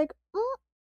I was like,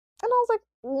 and I was like,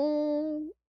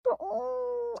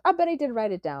 I bet I did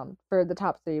write it down for the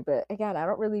top 3, but again, I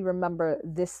don't really remember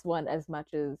this one as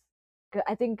much as,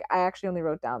 I think I actually only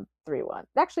wrote down 3 ones.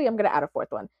 Actually, I'm going to add a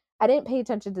 4th one. I didn't pay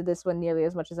attention to this one nearly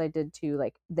as much as I did to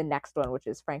like the next one, which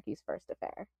is Frankie's First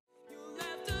Affair. You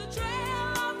left a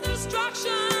trail of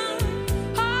destruction.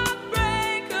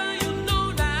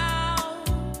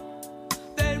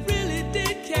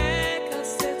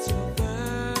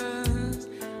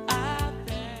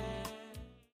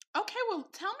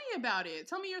 about it.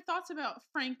 Tell me your thoughts about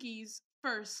Frankie's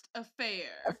first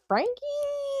affair. Frankie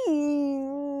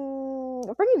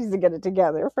needs to get it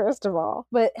together, first of all.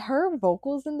 But her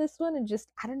vocals in this one, and just,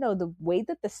 I don't know, the way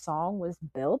that the song was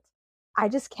built, I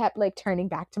just kept like turning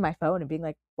back to my phone and being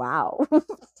like, wow,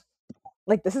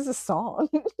 like this is a song.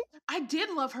 I did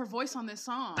love her voice on this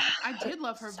song. I did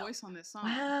love her voice on this song.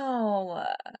 Wow.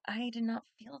 I did not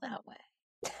feel that way.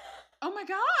 Oh my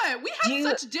god, we Do have you-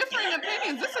 such differing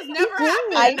opinions. This has never did.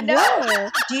 happened. I know. Yeah.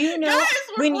 Do you know Guys,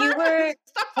 when you were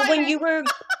stop but fighting.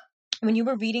 when you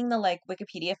were reading the like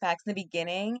Wikipedia facts in the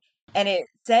beginning, and it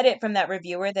said it from that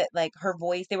reviewer that like her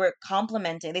voice, they were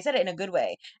complimenting, they said it in a good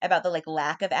way about the like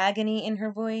lack of agony in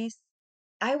her voice.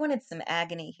 I wanted some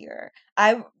agony here.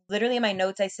 I literally in my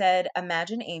notes I said,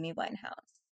 imagine Amy Winehouse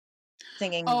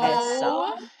singing this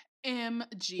song.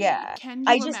 OMG. Yeah. Can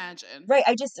I you just imagine? Right,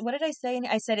 what did I say?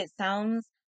 I said it sounds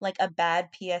like a bad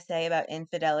PSA about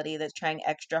infidelity that's trying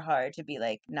extra hard to be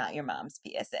like not your mom's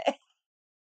PSA.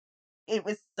 It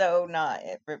was so not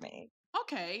it for me.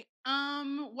 Okay.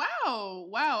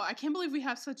 Wow. I can't believe we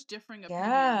have such differing opinions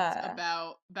Yeah.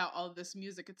 about all of this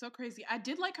music. It's so crazy. I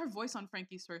did like her voice on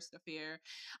Frankie's first affair.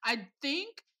 I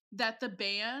think that the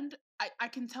band, I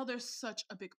can tell there's such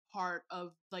a big part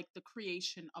of like the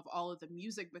creation of all of the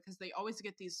music because they always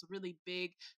get these really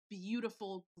big,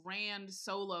 beautiful, grand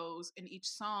solos in each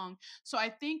song. So I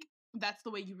think that's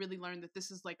the way you really learn that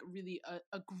this is like really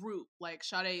a group. Like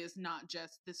Sade is not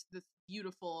just this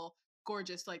beautiful,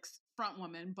 gorgeous like front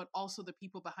woman, but also the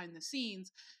people behind the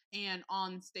scenes and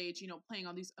on stage, playing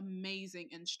all these amazing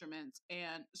instruments.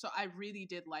 And so I really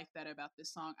did like that about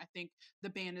this song. I think the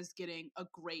band is getting a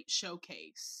great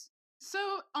showcase.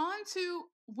 So on to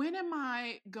when am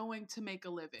I going to make a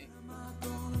living?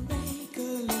 Make a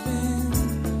living.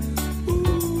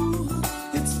 Ooh,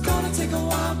 it's gonna take a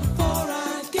while before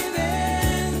I give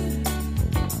in.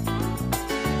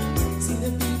 See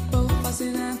the people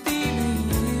fussing and thieving,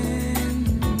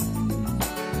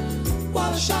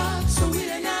 while the shots are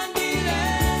wheeling and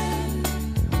dealing.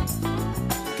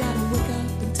 Gotta wake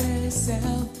up and tell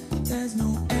yourself there's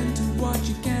no end to what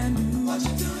you can do.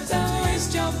 Don't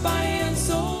waste your body and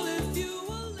soul if you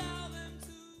allow them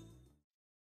to.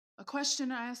 A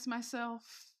question I ask myself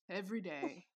every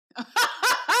day.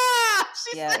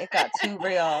 Yeah, it got too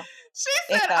real. She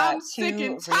It said, got I'm sick too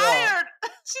and real. tired.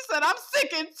 She said, I'm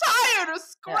sick and tired of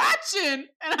scratching.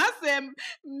 And I said,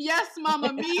 yes,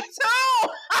 mama, me too.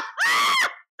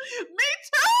 Me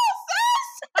too,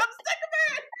 sis. I'm sick of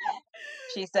it.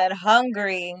 She said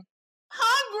hungry.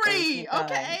 Hungry. Keep going.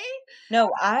 Okay.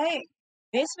 No, I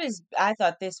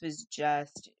thought this was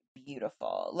just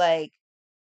beautiful. Like,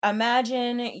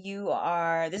 imagine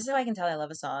this is how I can tell I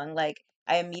love a song. Like,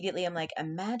 I immediately am like,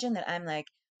 imagine that I'm like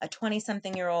a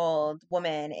 20-something-year-old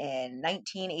woman in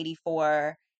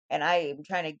 1984 and I'm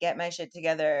trying to get my shit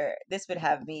together. This would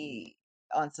have me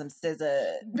on some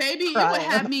SZA Baby, you would crying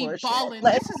on have the me floor shit. balling.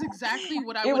 Like, This is exactly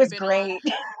what I it would have was been on. great.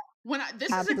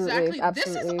 Absolutely.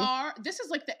 This is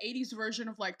like the 80s version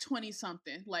of like 20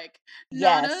 something. Like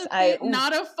Yes,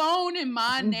 not a phone in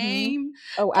my name.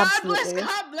 Oh, God absolutely.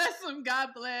 bless him. God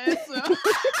bless him.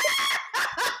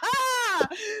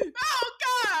 Oh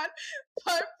God.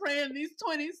 Put praying these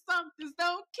 20 somethings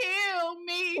don't kill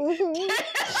me.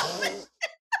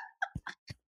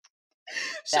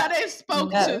 Sade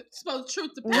spoke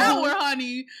truth to power,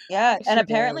 honey. Yeah, and She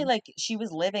apparently, did. like, she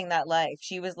was living that life.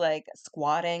 She was like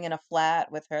squatting in a flat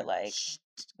with her like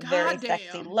very sexy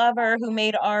Goddamn. lover who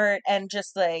made art and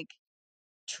just like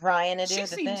trying to She do the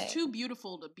seems thing. too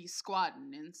beautiful to be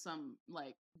squatting in some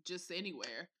like just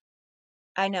anywhere.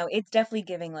 I know it's definitely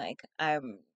giving like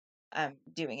I'm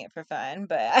doing it for fun,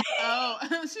 but Oh,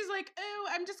 she's like, oh,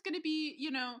 I'm just gonna be,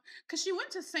 because she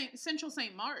went to Central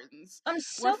St. Martin's. I'm We're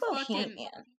so fucking bohemian.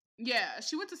 Yeah,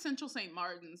 she went to Central St.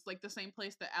 Martin's, like the same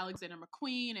place that Alexander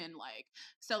McQueen and like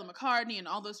Stella McCartney and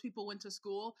all those people went to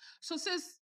school. So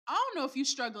sis, I don't know if you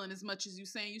struggling as much as you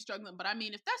saying you struggling, but I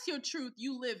mean, if that's your truth,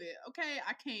 you live it. Okay,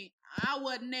 I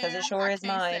wasn't there. Because it sure I is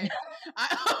can't mine.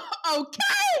 say. Okay.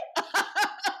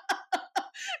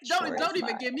 Sure is Don't even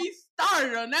mine. get me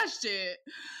started on that shit.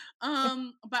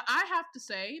 But I have to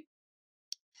say,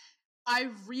 I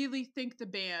really think the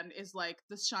band is like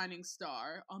the shining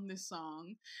star on this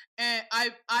song, and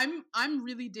I'm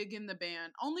really digging the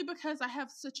band only because I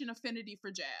have such an affinity for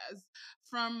jazz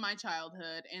from my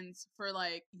childhood and for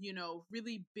like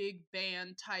really big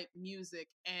band type music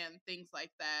and things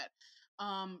like that.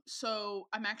 So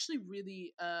I'm actually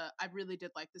really I really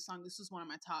did like this song. This is one of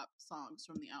my top songs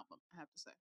from the album, I have to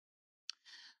say.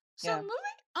 So Yeah.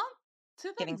 moving on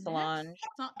To the Giving next Solange.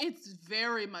 song, it's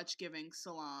very much giving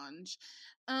Solange.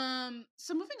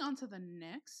 So moving on to the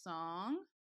next song,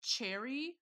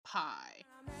 Cherry Pie.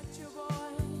 I met you,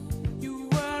 boy. You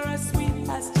were as sweet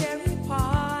as cherry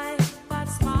pie. That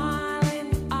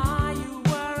smiling eye, you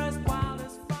were as wild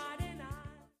as Friday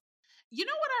night. You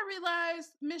know what I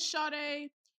realized, Miss Sade?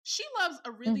 She loves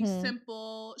a really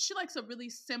simple, she likes a really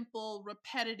simple,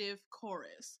 repetitive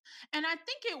chorus. And I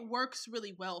think it works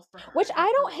really well for her. Which in her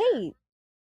I don't career. hate.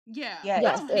 Yeah, Yeah, I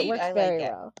Yes, don't it hate works I it. like very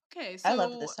it. well. Okay, I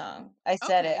loved so the song. I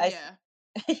said okay, it. yeah.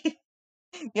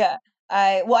 Yeah.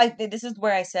 This is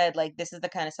where I said, like, this is the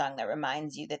kind of song that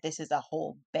reminds you that this is a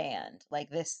whole band. Like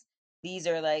these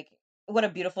are like, what a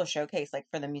beautiful showcase, like,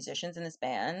 for the musicians in this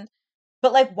band.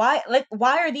 But why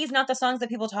are these not the songs that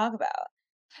people talk about?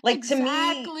 Like, to me,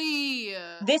 Exactly.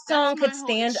 this That's song my could whole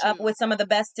stand up issue. with some of the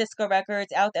best disco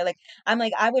records out there. Like, I'm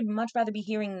like, I would much rather be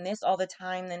hearing this all the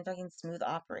time than fucking Smooth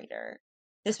Operator.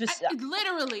 This was,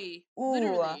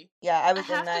 Literally. yeah, I I was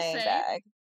in have to my say, bag.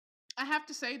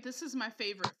 this is my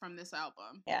favorite from this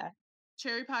album. Yeah.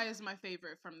 Cherry Pie is my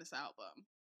favorite from this album.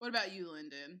 What about you,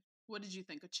 Lyndon? What did you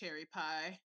think of Cherry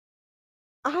Pie?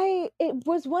 It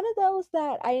was one of those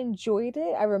that I enjoyed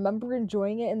it. I remember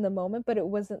enjoying it in the moment, but it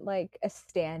wasn't like a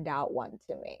standout one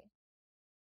to me.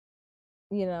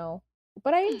 You know,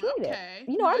 but I enjoyed it. Okay.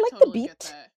 You know, No, I I like the totally get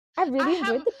beat. that. I I really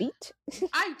have enjoyed the beat.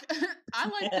 I I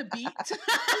like the beat.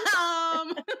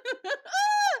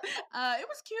 It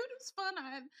was cute. It was fun.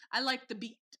 I like the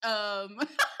beat.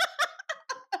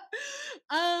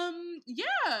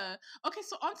 Yeah. Okay,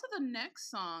 so on to the next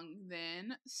song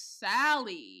then,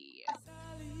 Sally.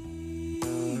 Sally,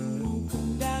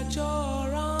 opened out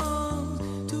your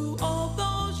arms to all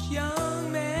those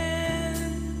young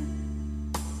men.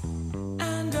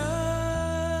 And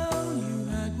girl, you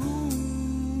had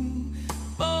room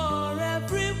for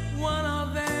every one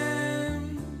of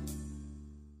them.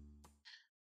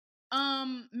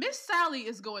 Miss Sally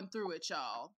is going through it,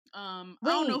 y'all. I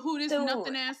don't know Wait, who this so,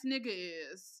 nothing ass nigga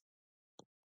is.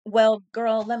 well,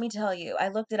 girl, let me tell you. I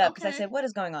looked it up because I Okay. said, what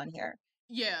is going on here?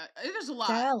 Yeah, there's a lot.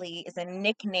 Sally is a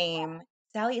nickname.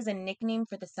 Sally is a nickname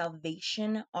for the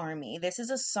Salvation Army. This is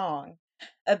a song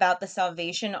about the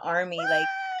Salvation Army, like,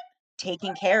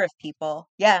 taking care of people.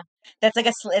 Yeah. That's like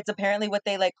it's apparently what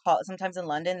they like call, sometimes in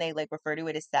London they like refer to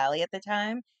it as Sally at the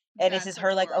time. And this is That's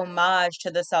her like adorable. homage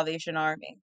to the Salvation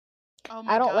Army. Oh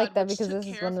I my don't like god, that which because took this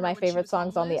is care one of of her my when she favorite was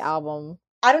songs on the homeless. album.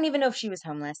 I don't even know if she was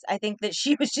homeless. I think that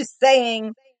she was just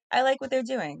saying, I like what they're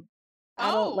doing.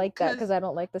 I don't Oh, like that because because I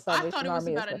don't like the I thought Salvation it was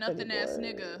Army as about a much nothing ass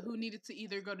anymore. nigga who needed to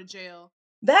either go to jail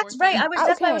or That's right. stay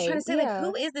That's why I was trying Okay, to say, like, yeah,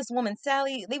 who is this woman,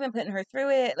 Sally? They've been putting her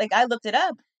through it. Like, I looked it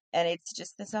up, and it's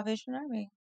just the Salvation Army.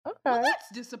 Well, okay. that's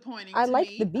disappointing I to like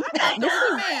the me. beat. I thought there This was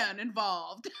a is, man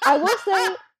involved. I will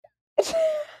say,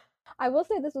 I will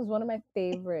say this was one of my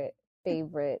favorite,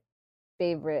 favorite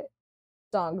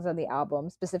songs on the album,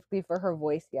 specifically for her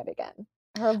voice yet again.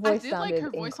 Her I voice did like sounded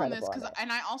her voice on this incredible on because, it.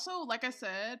 and I also, like I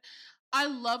said, I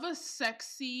love a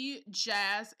sexy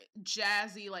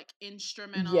jazzy, like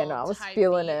Yeah, no, instrumental I was type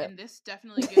feeling beat, it. and this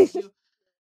definitely gives you.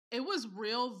 It was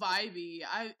real vibey.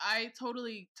 I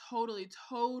totally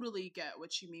get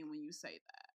what you mean when you say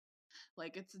that.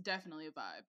 Like, it's definitely a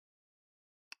vibe.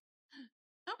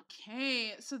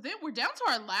 Okay, so then we're down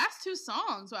to our last two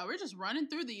songs. Wow, we're just running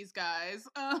through these guys.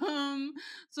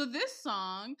 So this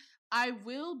song, I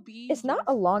Will Be It's not Your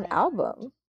a long Friend.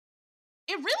 album.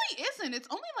 It really isn't. It's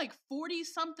only like 40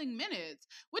 something minutes,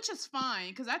 which is fine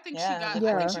because I think Yeah, it was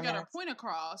I like think Yeah, she 44 got her minutes. point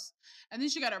across. And then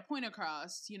she got her point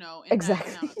across, in that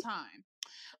exactly. amount of time.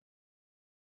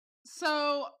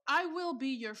 So, I Will Be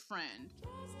Your Friend.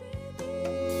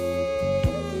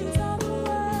 These are the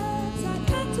words I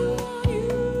got to warn you.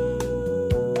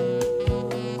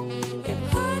 If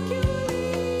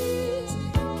Hercules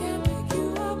can pick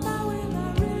you up, I will.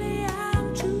 I really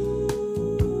am true.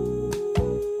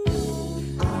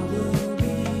 I will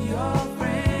be your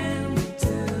friend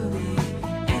till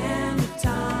the end of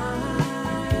time.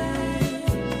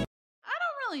 I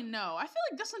don't really know. I feel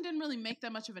like this one didn't really make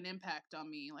that much of an impact on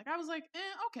me. Like, I was like,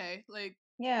 okay. Like,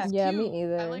 Yeah, it's Yeah, cute. me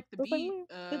I either. like the I was like, beat.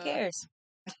 who cares?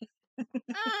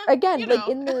 again, like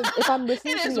You know, if I'm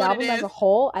listening it to is the what it album as is. a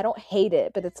whole, I don't hate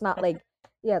it, but it's not like,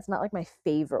 yeah, it's not like my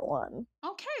favorite one.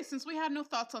 Okay, since we had no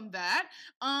thoughts on that,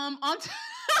 on to,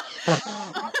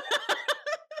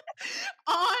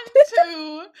 on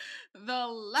to the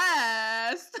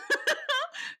last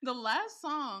the last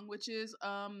song, which is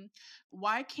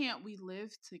Why Can't We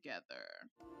Live Together?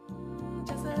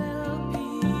 Just a little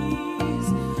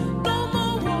peace. No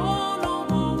more war, no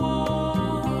more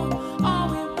war. All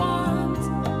we want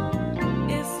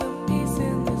is some peace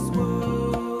in this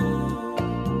world.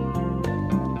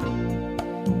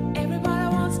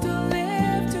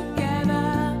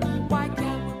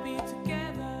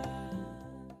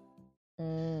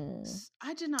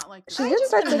 I did not like this. She didn't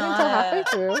start am singing until halfway not.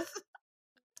 through.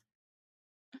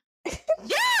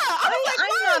 Yeah, I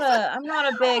was like, I'm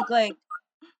not a big like.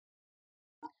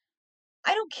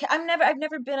 I don't care. I've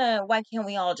never been a why can't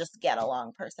we all just get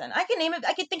along person. I can name it.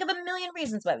 I could think of a million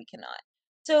reasons why we cannot.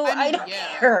 So I I mean, don't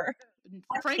yeah, care.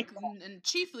 frank and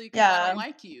chiefly because I Yeah, don't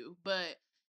like you, but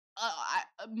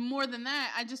more than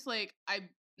that, I just like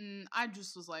I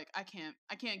just was like I can't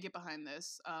get behind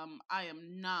this. I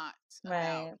am not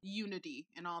about right. unity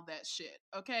and all that shit.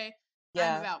 Okay, I'm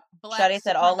Yeah. about black Sade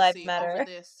said all lives supremacy over matter.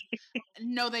 this.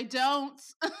 No, they don't.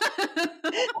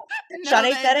 No, Sade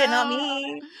they said it, not don't.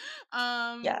 me.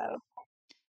 Um, Yeah.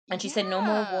 And she said no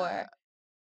more yeah, war.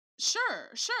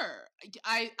 sure.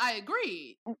 I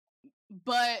agree,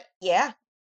 but Yeah.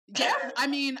 yeah, I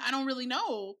mean, I don't really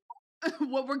know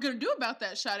what we're gonna do about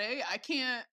that, Sade. I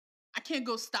can't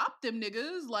go stop them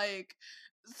niggas. Like,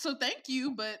 so thank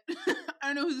you, but I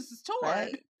don't know who this is toward.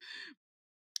 Right.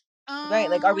 Right.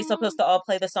 Like, are we supposed Um, to all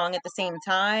play the song at the same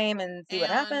time and see what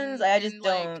happens? I just and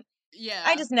like, don't.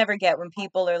 I yeah, just never get when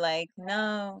people are like,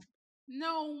 no,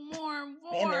 no more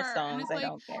in their war, and songs. I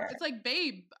don't care. it's like,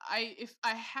 babe, if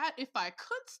I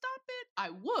could stop it, I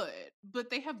would, but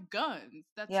they have guns.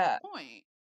 That's the Yeah. point.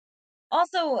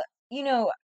 Also, you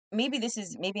know, maybe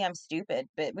I'm stupid,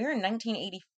 but we were in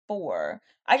 1984.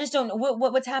 I just don't know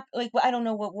what's happened. Like, I don't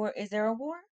know what war. Is there a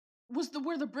war?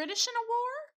 Were the British in a war?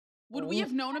 Would we Mm,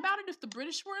 have known about it if the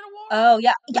British were in a war? Oh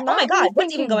yeah, yeah. Oh my Not me God,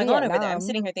 what's even thinking going on over there? I'm Vietnam.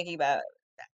 sitting here thinking about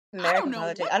I don't American know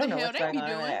politics. what I the don't know hell what's they going be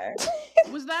on over doing. there.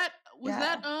 Was Yeah.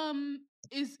 that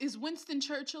is Winston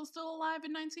Churchill still alive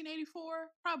in 1984?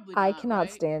 Probably I not, cannot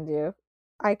right? stand you.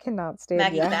 I cannot stand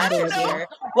Maggie you. I have I to don't Thatcher's look it know. up. here.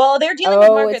 Well, they're dealing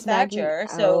with Oh, Margaret it's Maggie. Thatcher,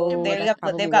 so And Oh, what that's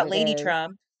they've probably got what it Lady is.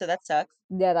 Trump, so that sucks.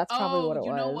 Yeah, that's probably Oh, what it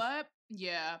you know was. what?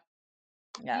 Yeah.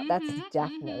 Yeah. That's Mm-hmm.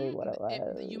 definitely what Mm-hmm. it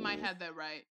You might was. have that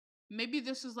right. Maybe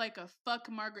this is like a fuck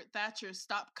Margaret Thatcher,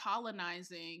 stop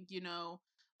colonizing,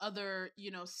 other,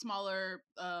 smaller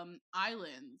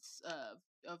islands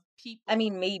of I people.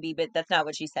 mean, maybe, but that's not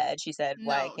what she said. She said,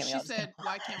 "Why No, can't we she all just get?" said,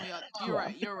 "Why can't we all?" You're Yeah.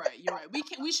 right. You're right. You're right.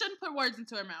 We shouldn't put words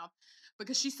into her mouth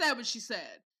because she said what she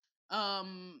said.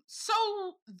 So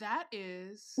that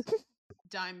is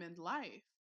Diamond Life,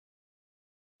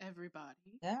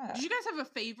 everybody. Yeah. Did you guys have a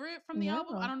favorite from the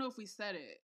album? I Yeah. don't know if we said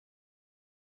it.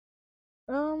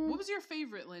 Um, What was your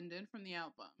favorite, Lyndon, from the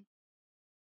album?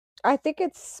 I think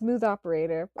it's Smooth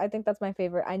Operator. I think that's my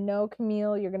favorite. I know,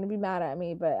 Camille, you're gonna be mad at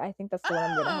me, but I think that's the one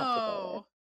I'm gonna have to go with. Oh,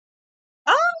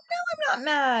 Oh no, I'm not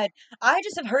mad. I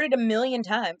just have heard it a million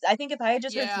times. I think if I had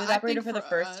just heard yeah. Smooth I Operator think for the for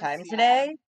first us, time yeah,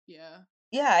 today, yeah.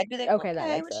 yeah, I'd be like, Okay, that okay,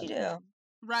 makes what'd she sense. do?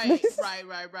 Right,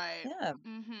 right. Yeah.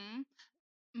 Mm-hmm.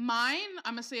 Mine,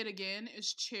 I'm gonna say it again,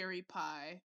 is Cherry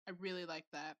Pie. I really like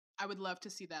that. I would love to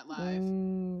see that live.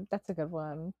 That's a good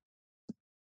one.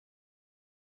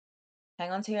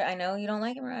 Hang on to your. I know you don't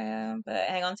like it, Mariah, but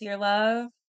hang on to your love.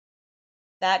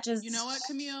 That You know what, just.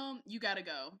 Camille? You gotta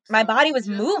go. My body So was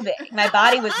just. moving. My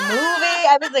body was moving.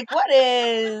 I was like, what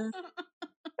is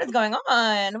going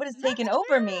on? What is taking That's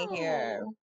over me here?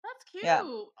 cute. That's Yeah.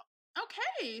 cute.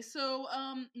 Okay, so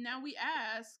now we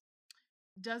ask,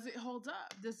 does it hold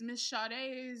up? Does Miss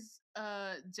Sade's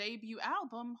debut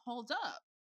album hold up?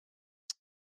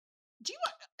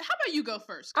 How about you go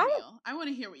first, I Camille? I want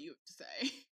to hear what you have to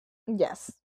say.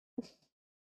 yes.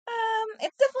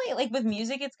 It's definitely like with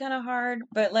music, it's kind of hard,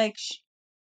 but like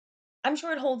I'm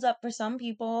sure it holds up for some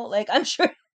people. Like I'm sure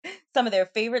some of their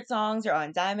favorite songs are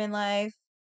on Diamond Life.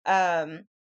 Um,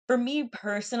 for me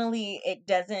personally, it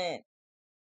doesn't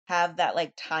have that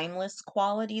like timeless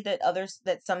quality that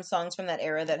some songs from that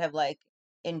era that have like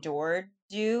endured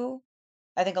do.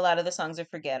 I think a lot of the songs are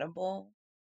forgettable.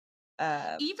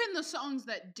 Um, Even the songs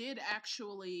that did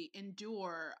actually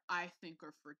endure, I think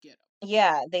are forgettable.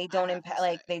 yeah, I have to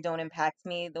say. they don't impact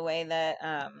me the way that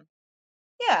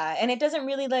yeah, and it doesn't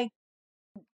really like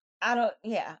I don't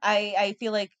yeah, I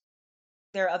feel like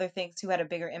there are other things who had a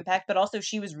bigger impact, but also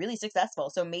she was really successful.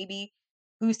 So maybe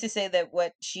who's to say that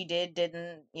what she did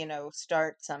didn't,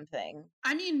 start something.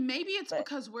 I mean, maybe it's But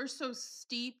because we're so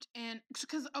steeped in.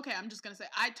 Because, okay, I'm just going to say,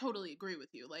 I totally agree with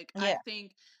you. Like, I yeah,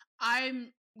 think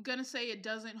I'm going to say it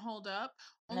doesn't hold up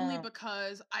only no.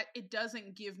 because it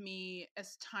doesn't give me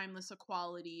as timeless a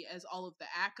quality as all of the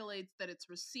accolades that it's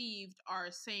received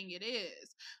are saying it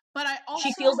is. But I She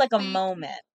also feels like a think.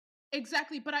 moment.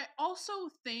 Exactly, but I also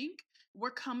think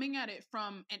we're coming at it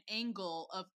from an angle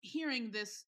of hearing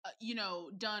this,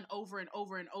 done over and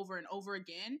over and over and over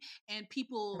again, and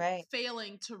people Right.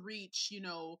 failing to reach,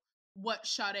 what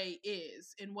Sade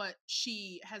is and what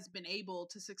she has been able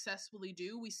to successfully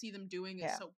do. We see them doing it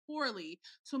Yeah. so poorly.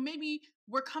 So maybe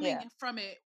we're coming Yeah. from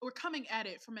it at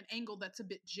it from an angle that's a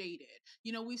bit jaded.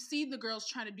 You know, we've seen the girls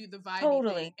trying to do the vibey thing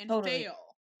Totally, and totally.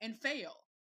 fail.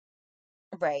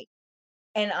 Right.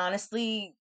 And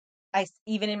honestly,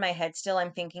 even in my head still,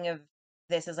 I'm thinking of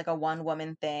this as like a one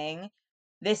woman thing.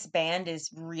 This band is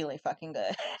really fucking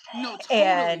good. No, totally.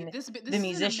 And This the is an amazing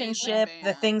musicianship, the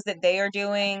band. things that they are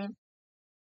doing,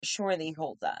 surely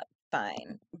holds up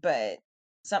fine. But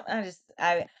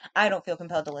I don't feel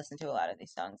compelled to listen to a lot of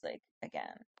these songs like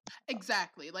again.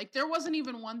 Exactly. Like there wasn't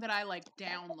even one that I like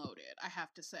downloaded, I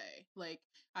have to say. Like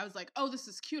I was like, "Oh, this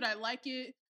is cute. I like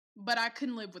it." But I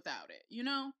couldn't live without it, you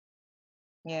know?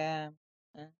 Yeah.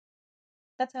 Yeah.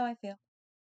 That's how I feel.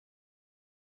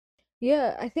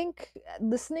 Yeah, I think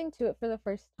listening to it for the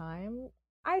first time,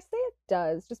 I say it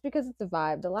does, just because it's a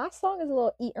vibe. The last song is a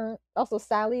little eater. Also,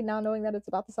 Sally, now knowing that it's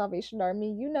about the Salvation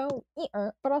Army,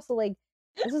 eater. But also, like,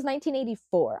 this was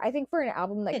 1984. I think for an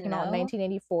album that Didn't came out in know.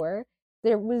 1984,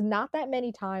 there was not that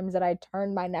many times that I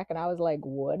turned my neck and I was like,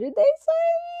 what did they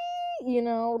say? You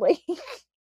know, like,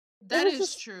 That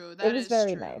is true. it That was is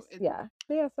very true. nice. Yeah.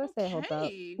 But yeah, so I say it holds up.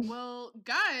 Okay. Well,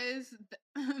 guys,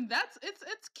 that's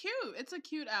it's cute. It's a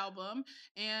cute album.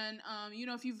 And you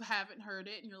know, if you haven't heard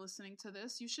it and you're listening to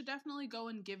this, you should definitely go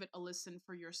and give it a listen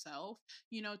for yourself,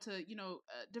 you know, to,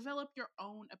 develop your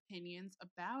own opinions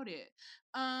about it.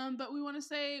 But we want to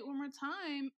say one more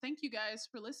time, thank you guys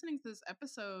for listening to this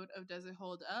episode of Does It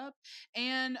Hold Up?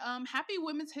 And happy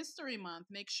Women's History Month.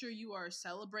 Make sure you are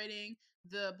celebrating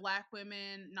the Black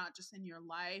women, not just in your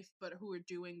life, but who are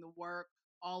doing the work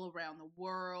all around the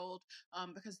world,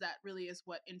 because that really is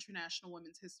what International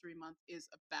Women's History Month is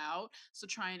about. So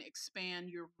try and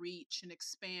expand your reach and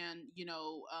expand,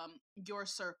 your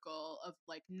circle of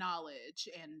like knowledge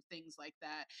and things like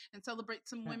that, and celebrate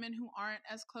some women who aren't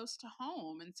as close to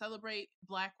home, and celebrate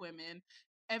Black women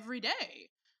every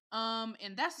day.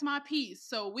 And that's my piece.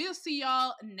 So we'll see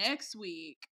y'all next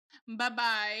week. Bye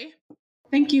bye.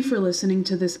 Thank you for listening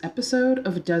to this episode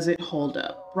of Does It Hold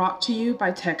Up, brought to you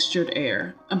by Textured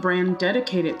Air, a brand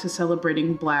dedicated to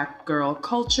celebrating Black girl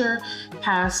culture,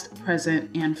 past,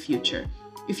 present, and future.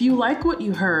 If you like what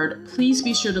you heard, please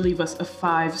be sure to leave us a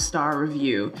 5-star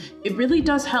review. It really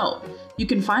does help. You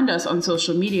can find us on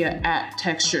social media at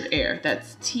Textured Air.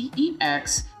 That's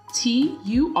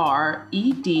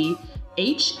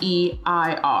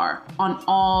TexturedHeir on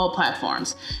all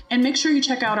platforms. And make sure you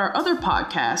check out our other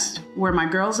podcast, Where My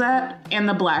Girl's At, and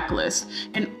The Blacklist,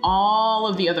 and all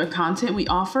of the other content we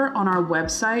offer on our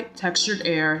website,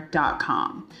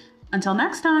 texturedair.com. Until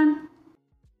next time.